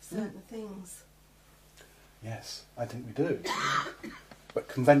certain things? Yes, I think we do. But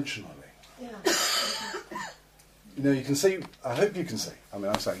conventionally. Yeah. You can see, I hope you can see,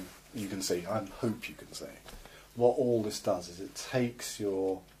 I'm saying you can see, I hope you can see, what all this does is it takes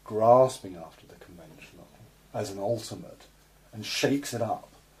your grasping after the conventional as an ultimate and shakes it up.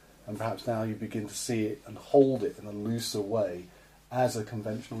 And perhaps now you begin to see it and hold it in a looser way as a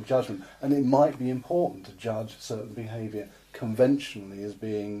conventional judgment. And it might be important to judge certain behaviour conventionally as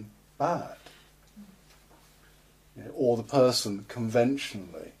being bad. Or the person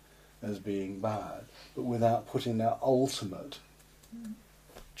conventionally as being bad, but without putting that ultimate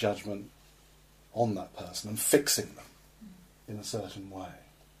judgment on that person and fixing them in a certain way.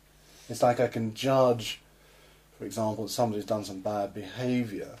 It's like I can judge, for example, that somebody's done some bad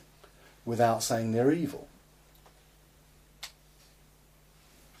behaviour without saying they're evil.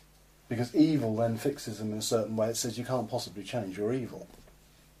 Because evil then fixes them in a certain way. It says you can't possibly change, you're evil.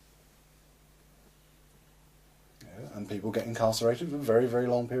 And people get incarcerated for very, very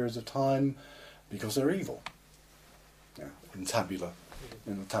long periods of time because they're evil. In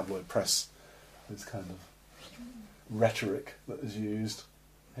the tabloid press, this kind of rhetoric that is used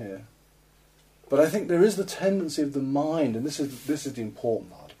here. But I think there is the tendency of the mind, and this is the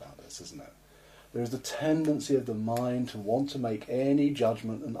important part about this, isn't it? There is the tendency of the mind to want to make any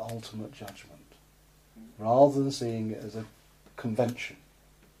judgment an ultimate judgment, rather than seeing it as a convention.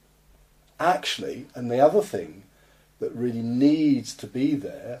 Actually, and the other thing that really needs to be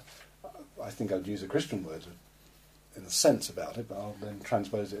there, I think I'd use a Christian word in a sense about it, but I'll then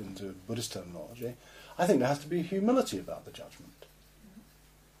transpose it into Buddhist terminology. I think there has to be humility about the judgment.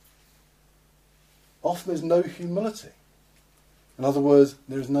 Often there's no humility. In other words,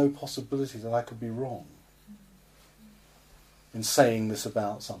 there is no possibility that I could be wrong in saying this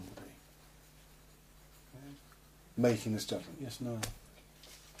about somebody. Making this judgment. Yes, no.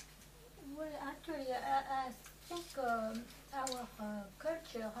 Well, actually, I think our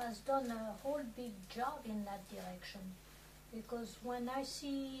culture has done a whole big job in that direction. Because when I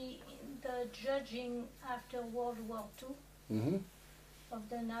see the judging after World War II, Mm-hmm. of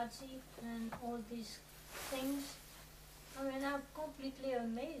the Nazi and all these things. I mean, I'm completely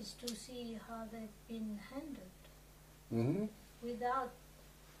amazed to see how they've been handled Mm-hmm. without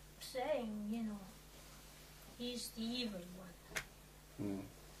saying, he's the evil one. Mm.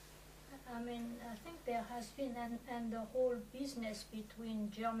 I mean, I think there has been, and the whole business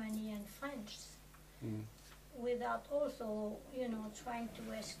between Germany and French, Mm. without also, trying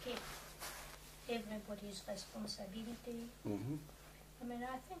to escape everybody's responsibility. Mm-hmm. I mean,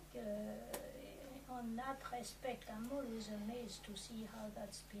 I think on that respect, I'm always amazed to see how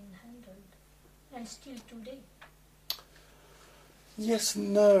that's been handled, and still today. Yes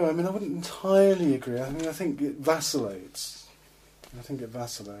and no. I mean, I wouldn't entirely agree. I mean, I think it vacillates. I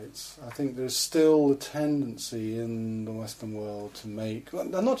think there's still a tendency in the Western world to make, well,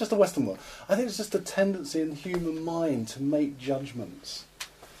 not just the Western world, I think it's just a tendency in the human mind to make judgments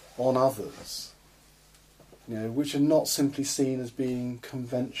on others, which are not simply seen as being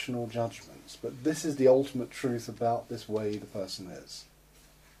conventional judgments, but this is the ultimate truth about this way the person is.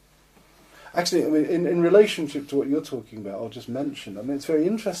 Actually, I mean, in relationship to what you're talking about, I'll just mention, I mean, it's very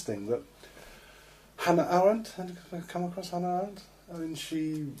interesting that Hannah Arendt, have you come across Hannah Arendt? I mean,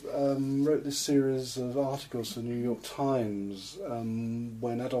 she wrote this series of articles for the New York Times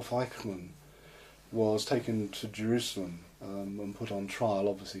when Adolf Eichmann was taken to Jerusalem and put on trial,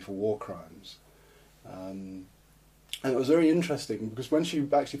 obviously, for war crimes. And it was very interesting because when she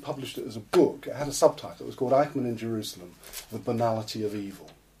actually published it as a book, it had a subtitle. It was called Eichmann in Jerusalem, The Banality of Evil.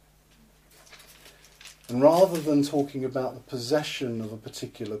 And rather than talking about the possession of a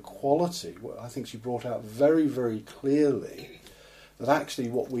particular quality, I think she brought out very, very clearly that actually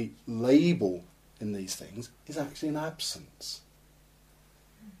what we label in these things is actually an absence.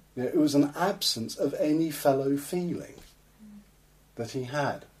 It was an absence of any fellow feeling that he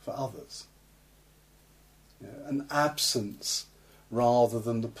had for others. An absence rather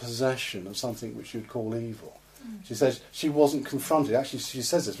than the possession of something which you'd call evil. She says she wasn't confronted. Actually, she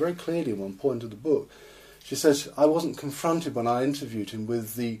says this very clearly in one point of the book. She says, I wasn't confronted when I interviewed him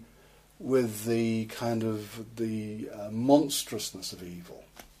with the kind of the monstrousness of evil,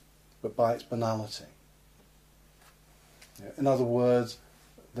 but by its banality. In other words,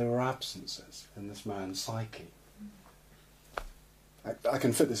 there were absences in this man's psyche. I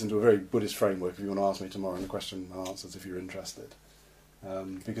can fit this into a very Buddhist framework if you want to ask me tomorrow in the question and answers if you're interested,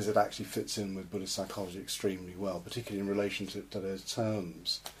 because it actually fits in with Buddhist psychology extremely well, particularly in relation to those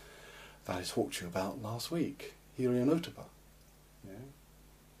terms that I talked to you about last week, hiri and ottappa.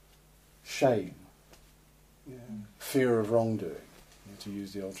 Shame, fear of wrongdoing, to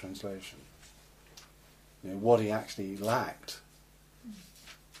use the old translation. What he actually lacked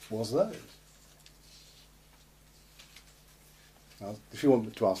was those. Now, if you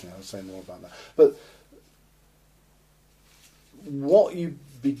want to ask me, I'll say more about that. But what you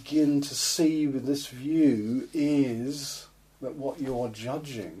begin to see with this view is that what you're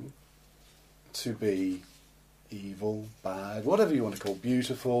judging to be evil, bad, whatever you want to call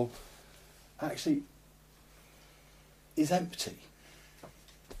beautiful, actually is empty,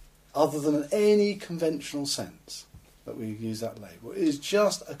 other than in any conventional sense that we use that label. It is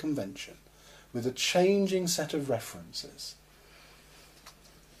just a convention with a changing set of references.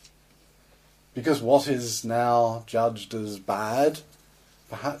 Because what is now judged as bad,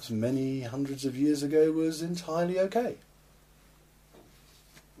 perhaps many hundreds of years ago, was entirely okay.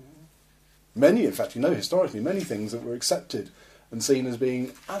 Many, in fact, historically, many things that were accepted and seen as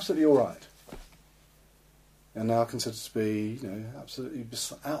being absolutely all right are now considered to be, absolutely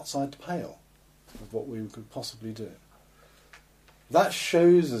outside the pale of what we could possibly do. That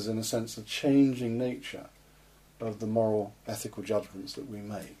shows us, in a sense, the changing nature of the moral, ethical judgments that we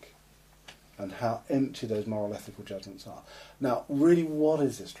make and how empty those moral, ethical judgments are. Now, really, what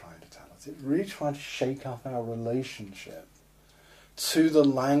is this trying to tell us? It's really trying to shake up our relationship to the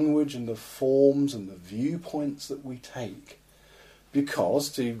language and the forms and the viewpoints that we take. Because,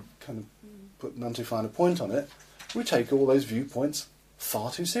 to kind of put none too fine a point on it, we take all those viewpoints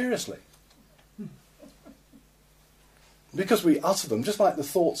far too seriously. Because we utter them, just like the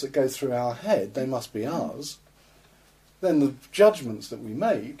thoughts that go through our head, they must be ours, then the judgments that we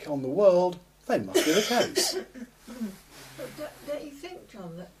make on the world, they must be the case. But don't you think,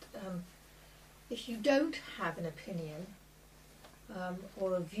 John, that if you don't have an opinion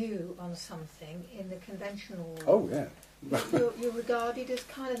or a view on something in the conventional world, Oh, yeah. you're regarded as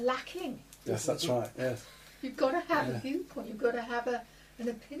kind of lacking? Yes, that's right, yes. You've got to have a viewpoint, you've got to have an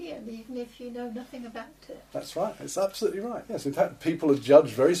opinion, even if you know nothing about it. That's right, it's absolutely right. Yes, in fact, people are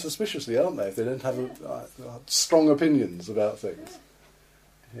judged very suspiciously, aren't they, if they don't have strong opinions about things.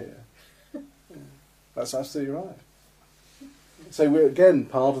 Yeah. That's absolutely right. So we're, again,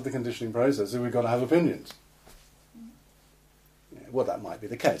 part of the conditioning process is we've got to have opinions. Yeah, well, that might be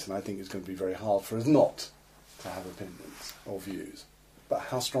the case, and I think it's going to be very hard for us not to have opinions or views. But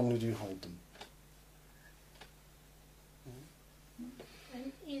how strongly do you hold them?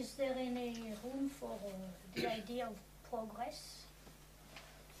 And is there any room for the idea of progress?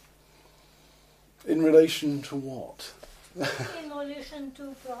 In relation to what? In relation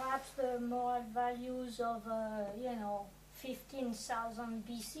to perhaps the moral values of, 15,000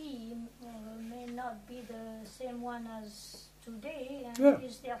 BC may not be the same one as today, and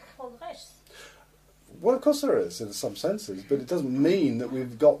is there progress? Well, of course there is, in some senses, but it doesn't mean that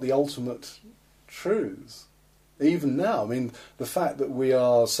we've got the ultimate truths. Even now, I mean, the fact that we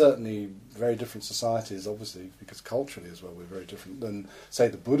are certainly very different societies, obviously, because culturally as well we're very different than, say,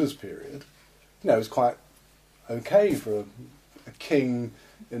 the Buddha's period, it's quite okay for a king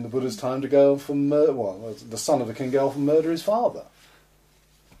in the Buddha's time to go off and murder, the son of the king go off and murder his father,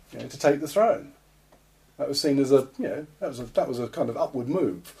 to take the throne. That was seen as that was a kind of upward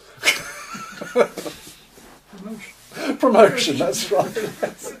move. Promotion, that's right.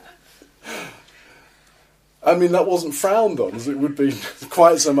 Yes. I mean, that wasn't frowned on as it would be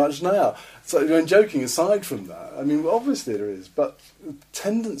quite so much now. So, joking aside from that, I mean, obviously there is, but the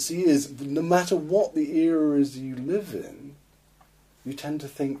tendency is, no matter what the era is you live in, you tend to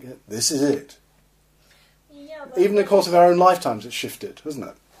think, this is it. Yeah, but even in the course of our own lifetimes, it's shifted, hasn't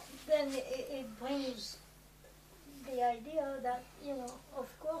it? Then it brings the idea that, of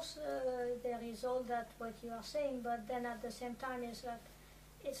course, there is all that what you are saying, but then at the same time,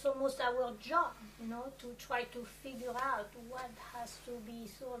 it's almost our job, to try to figure out what has to be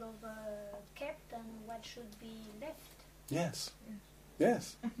sort of kept and what should be left. Yes.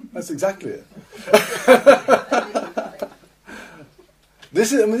 Yes. That's exactly it.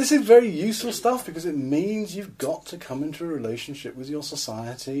 This is very useful stuff because it means you've got to come into a relationship with your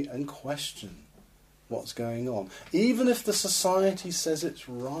society and question what's going on. Even if the society says it's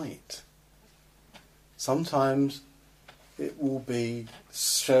right, sometimes it will be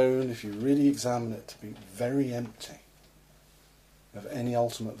shown, if you really examine it, to be very empty of any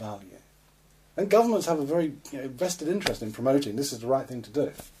ultimate value. And governments have a very vested interest in promoting this is the right thing to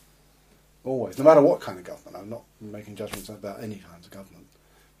do. Always. No matter what kind of government. I'm not making judgments about any kinds of government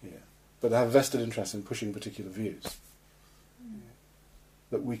here. But they have a vested interest in pushing particular views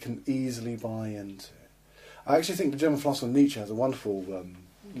that we can easily buy into. I actually think the German philosopher Nietzsche has a wonderful...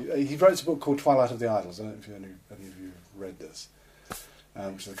 he wrote a book called Twilight of the Idols. I don't know if any of you have read this,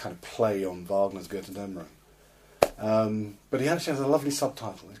 which is a kind of play on Wagner's Götterdämmerung. But he actually has a lovely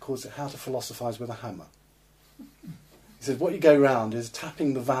subtitle. He calls it How to Philosophize with a Hammer. He says what you go round is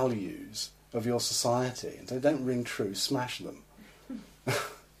tapping the values of your society, and they don't ring true, smash them.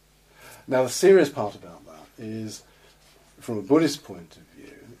 Now the serious part about that is, from a Buddhist point of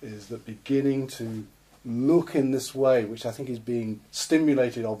view, is that beginning to look in this way, which I think is being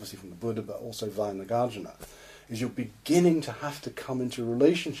stimulated obviously from the Buddha but also via Nagarjuna, is you're beginning to have to come into a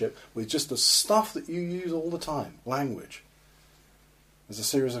relationship with just the stuff that you use all the time, language. There's a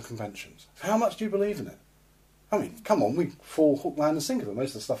series of conventions. How much do you believe in it? I mean, come on, we fall hook, line and sinker for most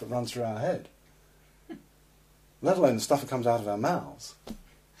of the stuff that runs through our head. Let alone the stuff that comes out of our mouths.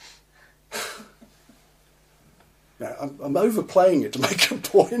 Now, I'm overplaying it to make a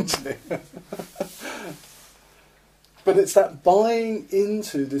point here. But it's that buying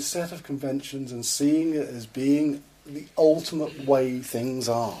into this set of conventions and seeing it as being the ultimate way things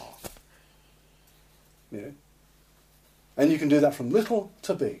are. And you can do that from little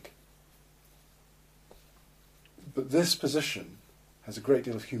to big. But this position has a great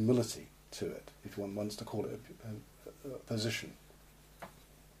deal of humility to it, if one wants to call it a position.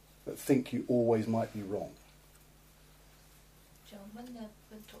 That think you always might be wrong. John, when the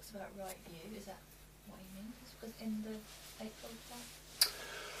Buddha talks about right view, is that what he means? Because in the Eightfold Path?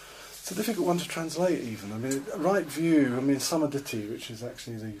 It's a difficult one to translate even. I mean, right view, samaditi, which is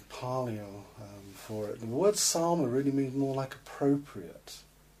actually the Pali for it. The word sama really means more like appropriate.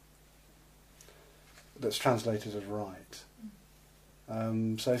 That's translated as right.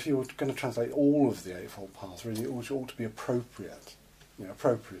 So if you were going to translate all of the Eightfold Path, really it ought to be appropriate.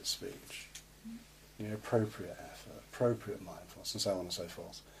 Appropriate speech, appropriate effort, appropriate mindfulness, and so on and so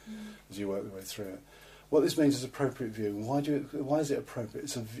forth, as you work your way through it. What this means is appropriate view. Why is it appropriate?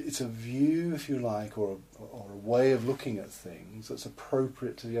 It's a view, if you like, or a way of looking at things that's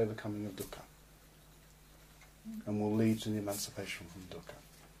appropriate to the overcoming of dukkha, and will lead to the emancipation from dukkha.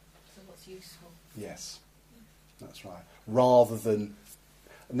 So what's useful? Yes, that's right. Rather than,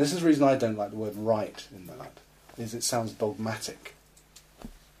 and this is the reason I don't like the word right in that, is it sounds dogmatic.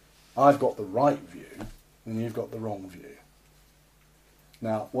 I've got the right view, and you've got the wrong view.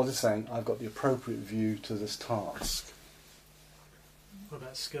 Now, what it's saying, I've got the appropriate view to this task. What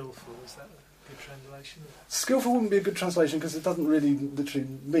about skillful? Is that a good translation? Skillful wouldn't be a good translation because it doesn't really literally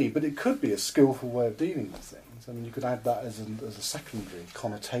mean, but it could be a skillful way of dealing with things. I mean, you could add that as a secondary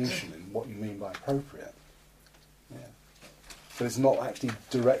connotation in what you mean by appropriate. Yeah. But it's not actually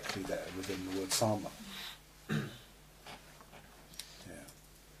directly there within the word sama. Yeah.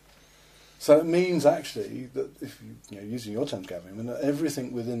 So it means actually that if you using your terms, Gavin, I mean, that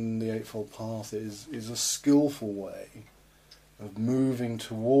everything within the Eightfold Path is a skillful way of moving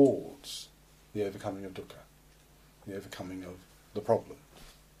towards the overcoming of dukkha, the overcoming of the problem,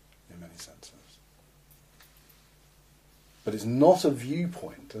 in many senses. But it's not a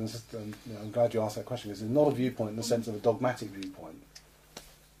viewpoint, and I'm glad you asked that question, because it's not a viewpoint in the sense of a dogmatic viewpoint,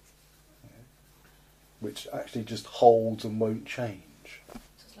 which actually just holds and won't change. So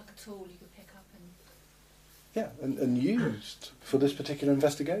it's like a tool you could pick up and... Yeah, and used for this particular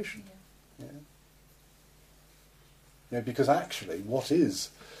investigation. Yeah. Yeah, because actually, what is,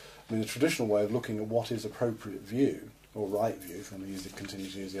 I mean, the traditional way of looking at what is appropriate view, or right view, if I'm going to continue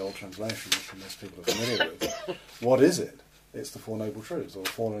to use the old translation, which most people are familiar with, what is it? It's the Four Noble Truths, or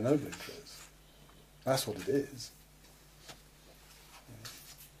Four Ennobling Truths. That's what it is. Yeah.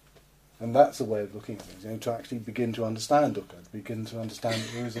 And that's the way of looking at things, to actually begin to understand dukkha, to begin to understand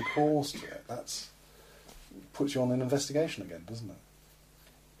that there is a cause to it. That's puts you on an investigation again, doesn't it?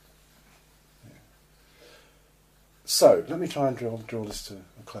 So, let me try and draw this to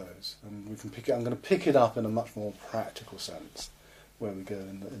a close, and we can pick it. I'm going to pick it up in a much more practical sense when we go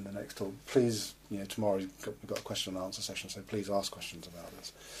in the next talk. Please, tomorrow we've got a question and answer session, so please ask questions about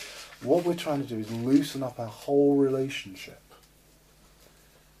this. What we're trying to do is loosen up our whole relationship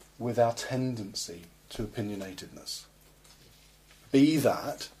with our tendency to opinionatedness. Be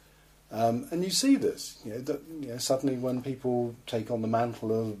that, and you see this, suddenly when people take on the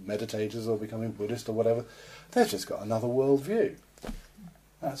mantle of meditators or becoming Buddhist or whatever, they've just got another world view.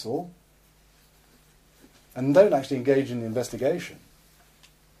 That's all. And don't actually engage in the investigation.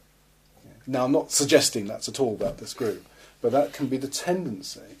 Now, I'm not suggesting that's at all about this group, but that can be the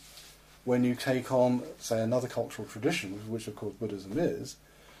tendency when you take on, say, another cultural tradition, which of course Buddhism is,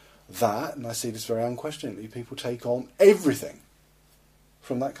 that, and I see this very unquestioningly, people take on everything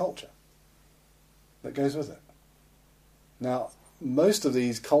from that culture that goes with it. Now, most of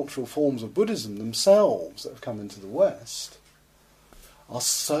these cultural forms of Buddhism themselves that have come into the West are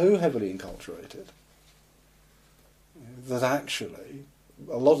so heavily enculturated that actually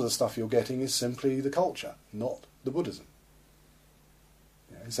a lot of the stuff you're getting is simply the culture, not the Buddhism.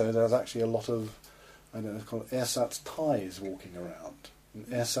 So there's actually a lot of, I don't know, called ersatz Thais walking around, and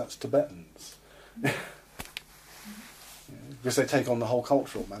ersatz Tibetans. Because they take on the whole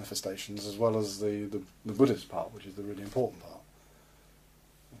cultural manifestations as well as the Buddhist part, which is the really important part.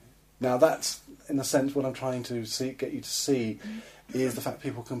 Now that's, in a sense, what I'm trying to get you to see is the fact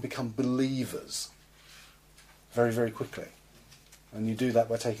people can become believers very, very quickly. And you do that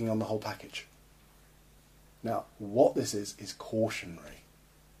by taking on the whole package. Now, what this is cautionary.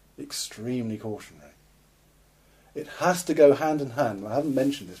 Extremely cautionary. It has to go hand in hand. I haven't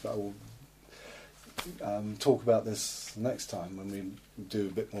mentioned this, but I will talk about this next time when we do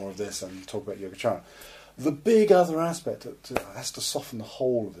a bit more of this and talk about Yogacara. The big other aspect that has to soften the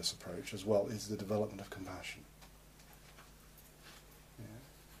whole of this approach as well is the development of compassion.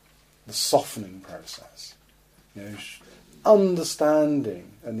 The softening process.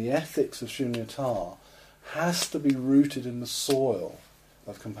 Understanding and the ethics of shunyata has to be rooted in the soil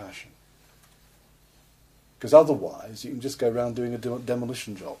of compassion. Because otherwise you can just go around doing a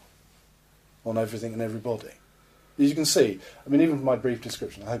demolition job on everything and everybody. As you can see, I mean, even from my brief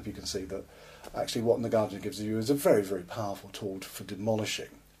description, I hope you can see that actually what Nagarjuna gives you is a very, very powerful tool for demolishing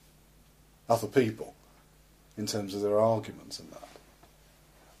other people in terms of their arguments and that.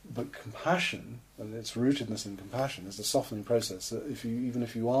 But compassion, and its rootedness in compassion, is the softening process that even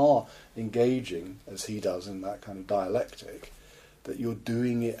if you are engaging, as he does, in that kind of dialectic, that you're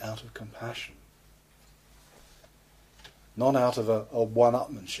doing it out of compassion. Not out of a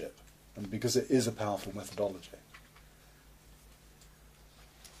one-upmanship, and because it is a powerful methodology.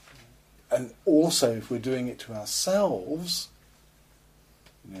 And also, if we're doing it to ourselves,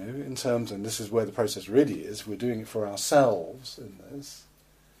 in terms, and this is where the process really is, if we're doing it for ourselves in this,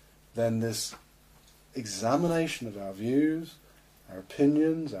 then this examination of our views, our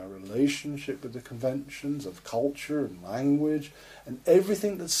opinions, our relationship with the conventions of culture and language, and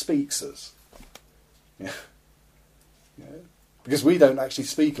everything that speaks us. Because we don't actually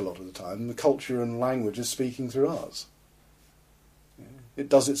speak a lot of the time, the culture and language is speaking through us. It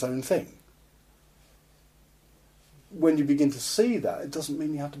does its own thing. when you begin to see that, it doesn't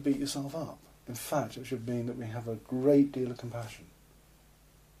mean you have to beat yourself up. In fact, it should mean that we have a great deal of compassion.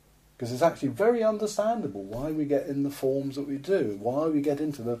 Because it's actually very understandable why we get in the forms that we do, why we get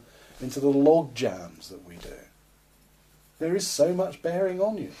into the log jams that we do. There is so much bearing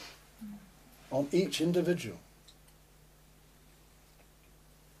on you, on each individual.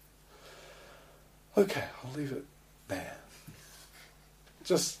 Okay, I'll leave it there.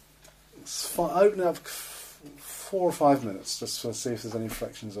 Just open up 4 or 5 minutes just to see if there's any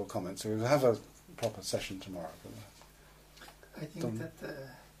reflections or comments. We'll have a proper session tomorrow. I think that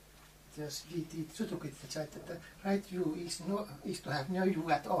just the Sutokit said that the right view is to have no you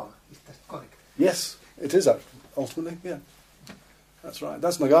at all. Is that correct? Yes, it is ultimately, yeah. That's right.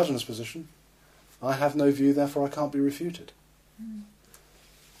 That's Nagarjuna's position. I have no view, therefore I can't be refuted.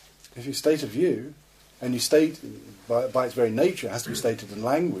 If you state a view, and you state, by its very nature, it has to be stated in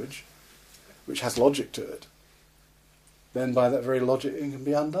language, which has logic to it, then by that very logic it can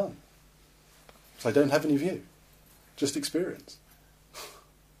be undone. So I don't have any view, just experience.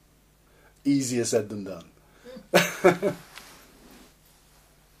 Easier said than done.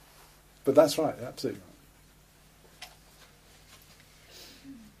 But that's right, absolutely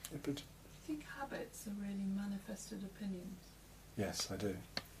right. Do you think habits are really manifested opinions? Yes, I do.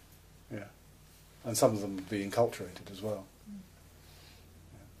 Yeah. And some of them be enculturated as well.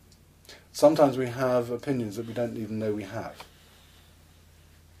 Yeah. Sometimes we have opinions that we don't even know we have,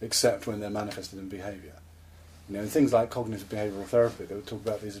 except when they're manifested in behaviour. You know, in things like cognitive behavioural therapy, they would talk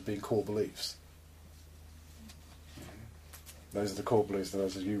about these as being core beliefs. Those are the core beliefs, that,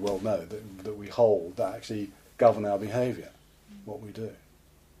 as you well know, that we hold, that actually govern our behaviour, what we do.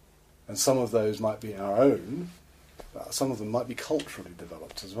 And some of those might be our own, but some of them might be culturally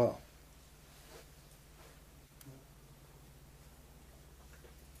developed as well.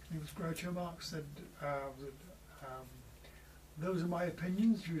 It was Groucho Marx said that those are my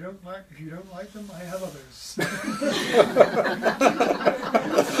opinions. If you don't like them, I have others.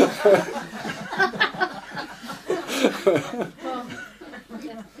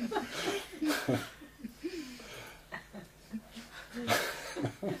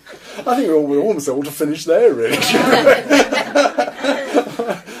 I think we're almost able to finish there, really.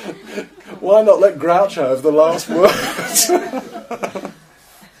 Why not let Groucho have the last word?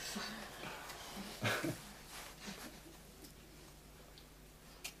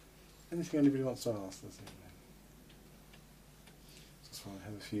 Anything anybody wants to ask this evening? Just want to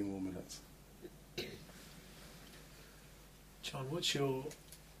have a few more minutes. John, what's your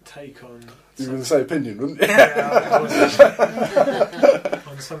take on... You were going to say opinion, wouldn't you? Yeah,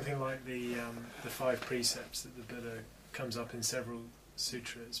 on something like the 5 precepts that the Buddha comes up in several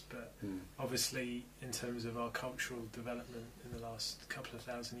sutras, but obviously in terms of our cultural development in the last couple of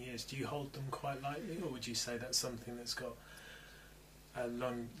thousand years, do you hold them quite lightly, or would you say that's something that's got a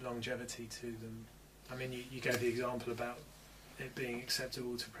longevity to them? I mean, you gave the example about it being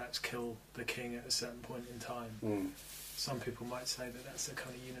acceptable to perhaps kill the king at a certain point in time. Some people might say that that's a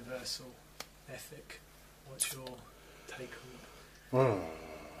kind of universal ethic. What's your take on that?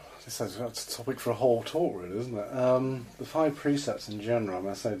 That's a topic for a whole talk, really, isn't it? The 5 precepts in general, I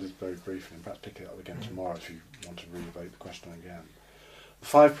mean, I say this very briefly, and perhaps pick it up again tomorrow if you want to re-debate the question again. The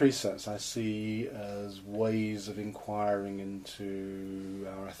 5 precepts I see as ways of inquiring into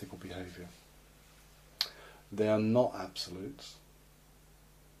our ethical behaviour. They are not absolutes.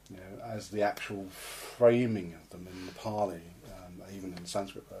 You know, as the actual framing of them in the Pali, even in the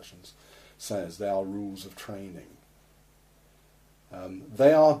Sanskrit versions, says, they are rules of training.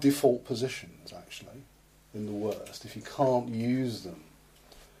 They are default positions, actually, in the worst. If you can't use them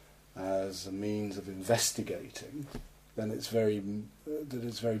as a means of investigating, then it's very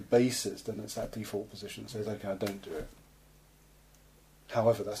basis, then it's that default position that says, okay, I don't do it.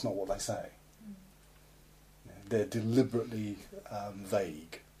 However, that's not what they say. You know, they're deliberately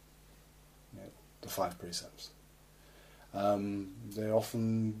vague, you know, the 5 precepts. They're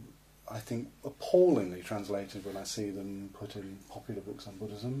often, I think, appallingly translated when I see them put in popular books on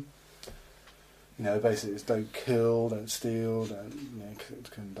Buddhism. You know, basically it's don't kill, don't steal, don't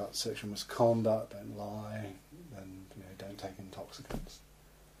conduct sexual misconduct, don't lie, and don't take intoxicants.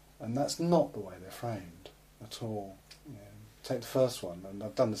 And that's not the way they're framed at all. You know, take the first one, and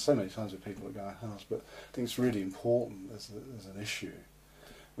I've done this so many times with people at Gaia House, but I think it's really important as an issue,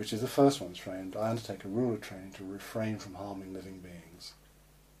 which is the first one's framed, I undertake a rule of training to refrain from harming living beings.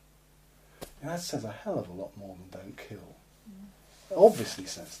 And that says a hell of a lot more than don't kill. It obviously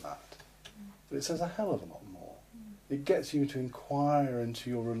says that, but it says a hell of a lot more. It gets you to inquire into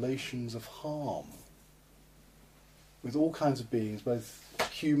your relations of harm with all kinds of beings, both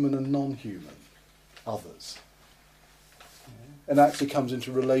human and non-human, others. and actually comes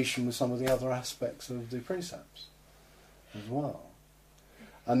into relation with some of the other aspects of the precepts as well.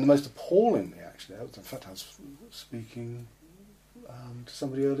 And the most appallingly, actually, in fact I was speaking to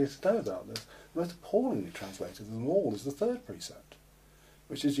somebody earlier today about this, the most appallingly translated of them all is the third precept,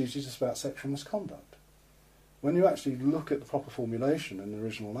 which is usually just about sexual misconduct. When you actually look at the proper formulation in the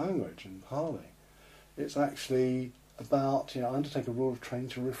original language, in Pali, it's actually about, undertake a rule of training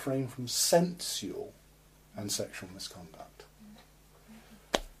to refrain from sensual and sexual misconduct.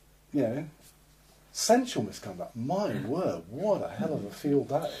 Sensual misconduct, my word, what a hell of a field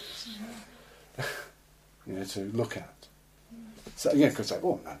that is. To look at. So, you could say,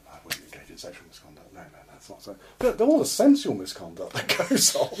 no, I wouldn't engage in sexual misconduct. No, that's not so. But all the sensual misconduct that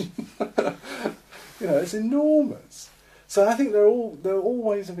goes on, it's enormous. So I think there are all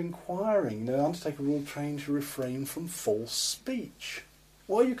ways of inquiring. Undertake a rule of training to refrain from false speech.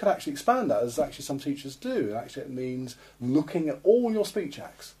 Well, you could actually expand that, as actually some teachers do. Actually, it means looking at all your speech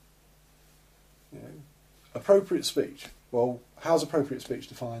acts. Appropriate speech. Well, how's appropriate speech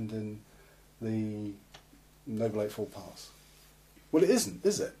defined in the Noble Eightfold Paths? Well, it isn't,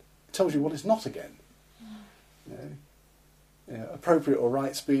 is it? It tells you what it's not again. Appropriate or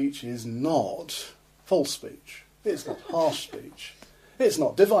right speech is not false speech. It's not harsh speech. It's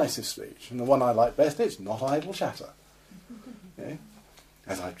not divisive speech. And the one I like best, it's not idle chatter.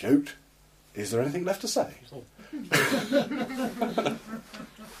 As I've joked, is there anything left to say?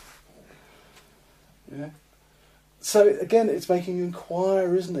 So again, it's making you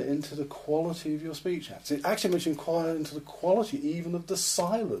inquire, isn't it, into the quality of your speech acts. It actually makes you inquire into the quality even of the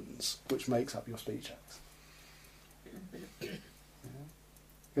silence which makes up your speech acts.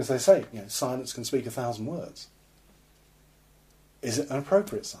 Because they say, silence can speak 1,000 words. Is it an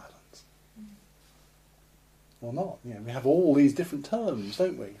appropriate silence? Or not? We have all these different terms,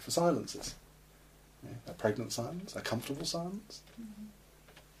 don't we, for silences. A pregnant silence, a comfortable silence,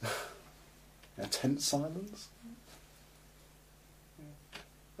 a tense silence.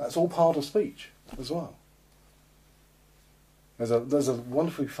 That's all part of speech as well. There's a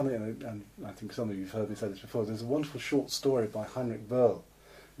wonderfully funny, and I think some of you have heard me say this before, there's a wonderful short story by Heinrich Böll,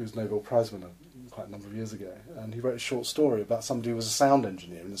 who was Nobel Prize winner quite a number of years ago, and he wrote a short story about somebody who was a sound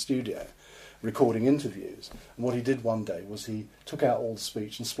engineer in the studio recording interviews, and what he did one day was he took out all the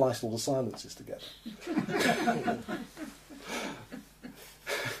speech and spliced all the silences together.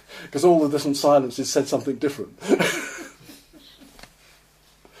 Because all the different silences said something different.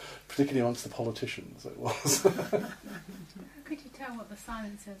 Particularly amongst the politicians, it was. How could you tell what the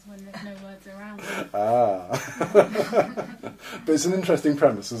silence is when there's no words around it? But it's an interesting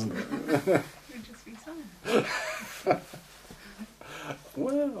premise, isn't it? It would just be silent.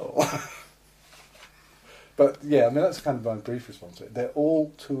 Well... But, that's kind of my brief response to it. They're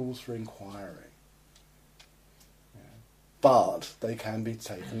all tools for inquiry. But they can be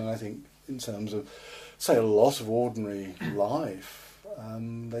taken, and I think in terms of, say, a lot of ordinary life,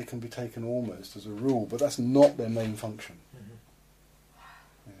 they can be taken almost as a rule, but that's not their main function.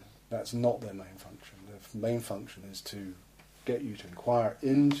 That's not their main function. Their main function is to get you to inquire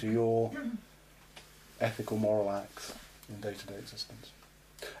into your ethical, moral acts in day-to-day existence.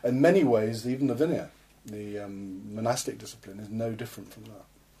 In many ways, even the Vinaya, the monastic discipline, is no different from that.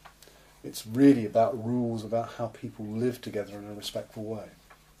 It's really about rules about how people live together in a respectful way.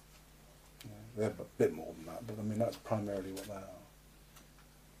 They're a bit more than that, but that's primarily what they are.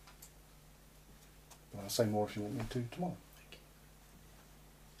 But I'll say more if you want me to tomorrow.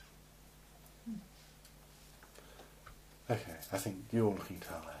 Okay, I think you're looking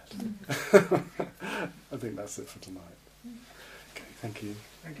tired. I think that's it for tonight. Okay, thank you.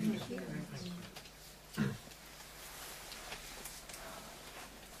 Thank you. Thank you.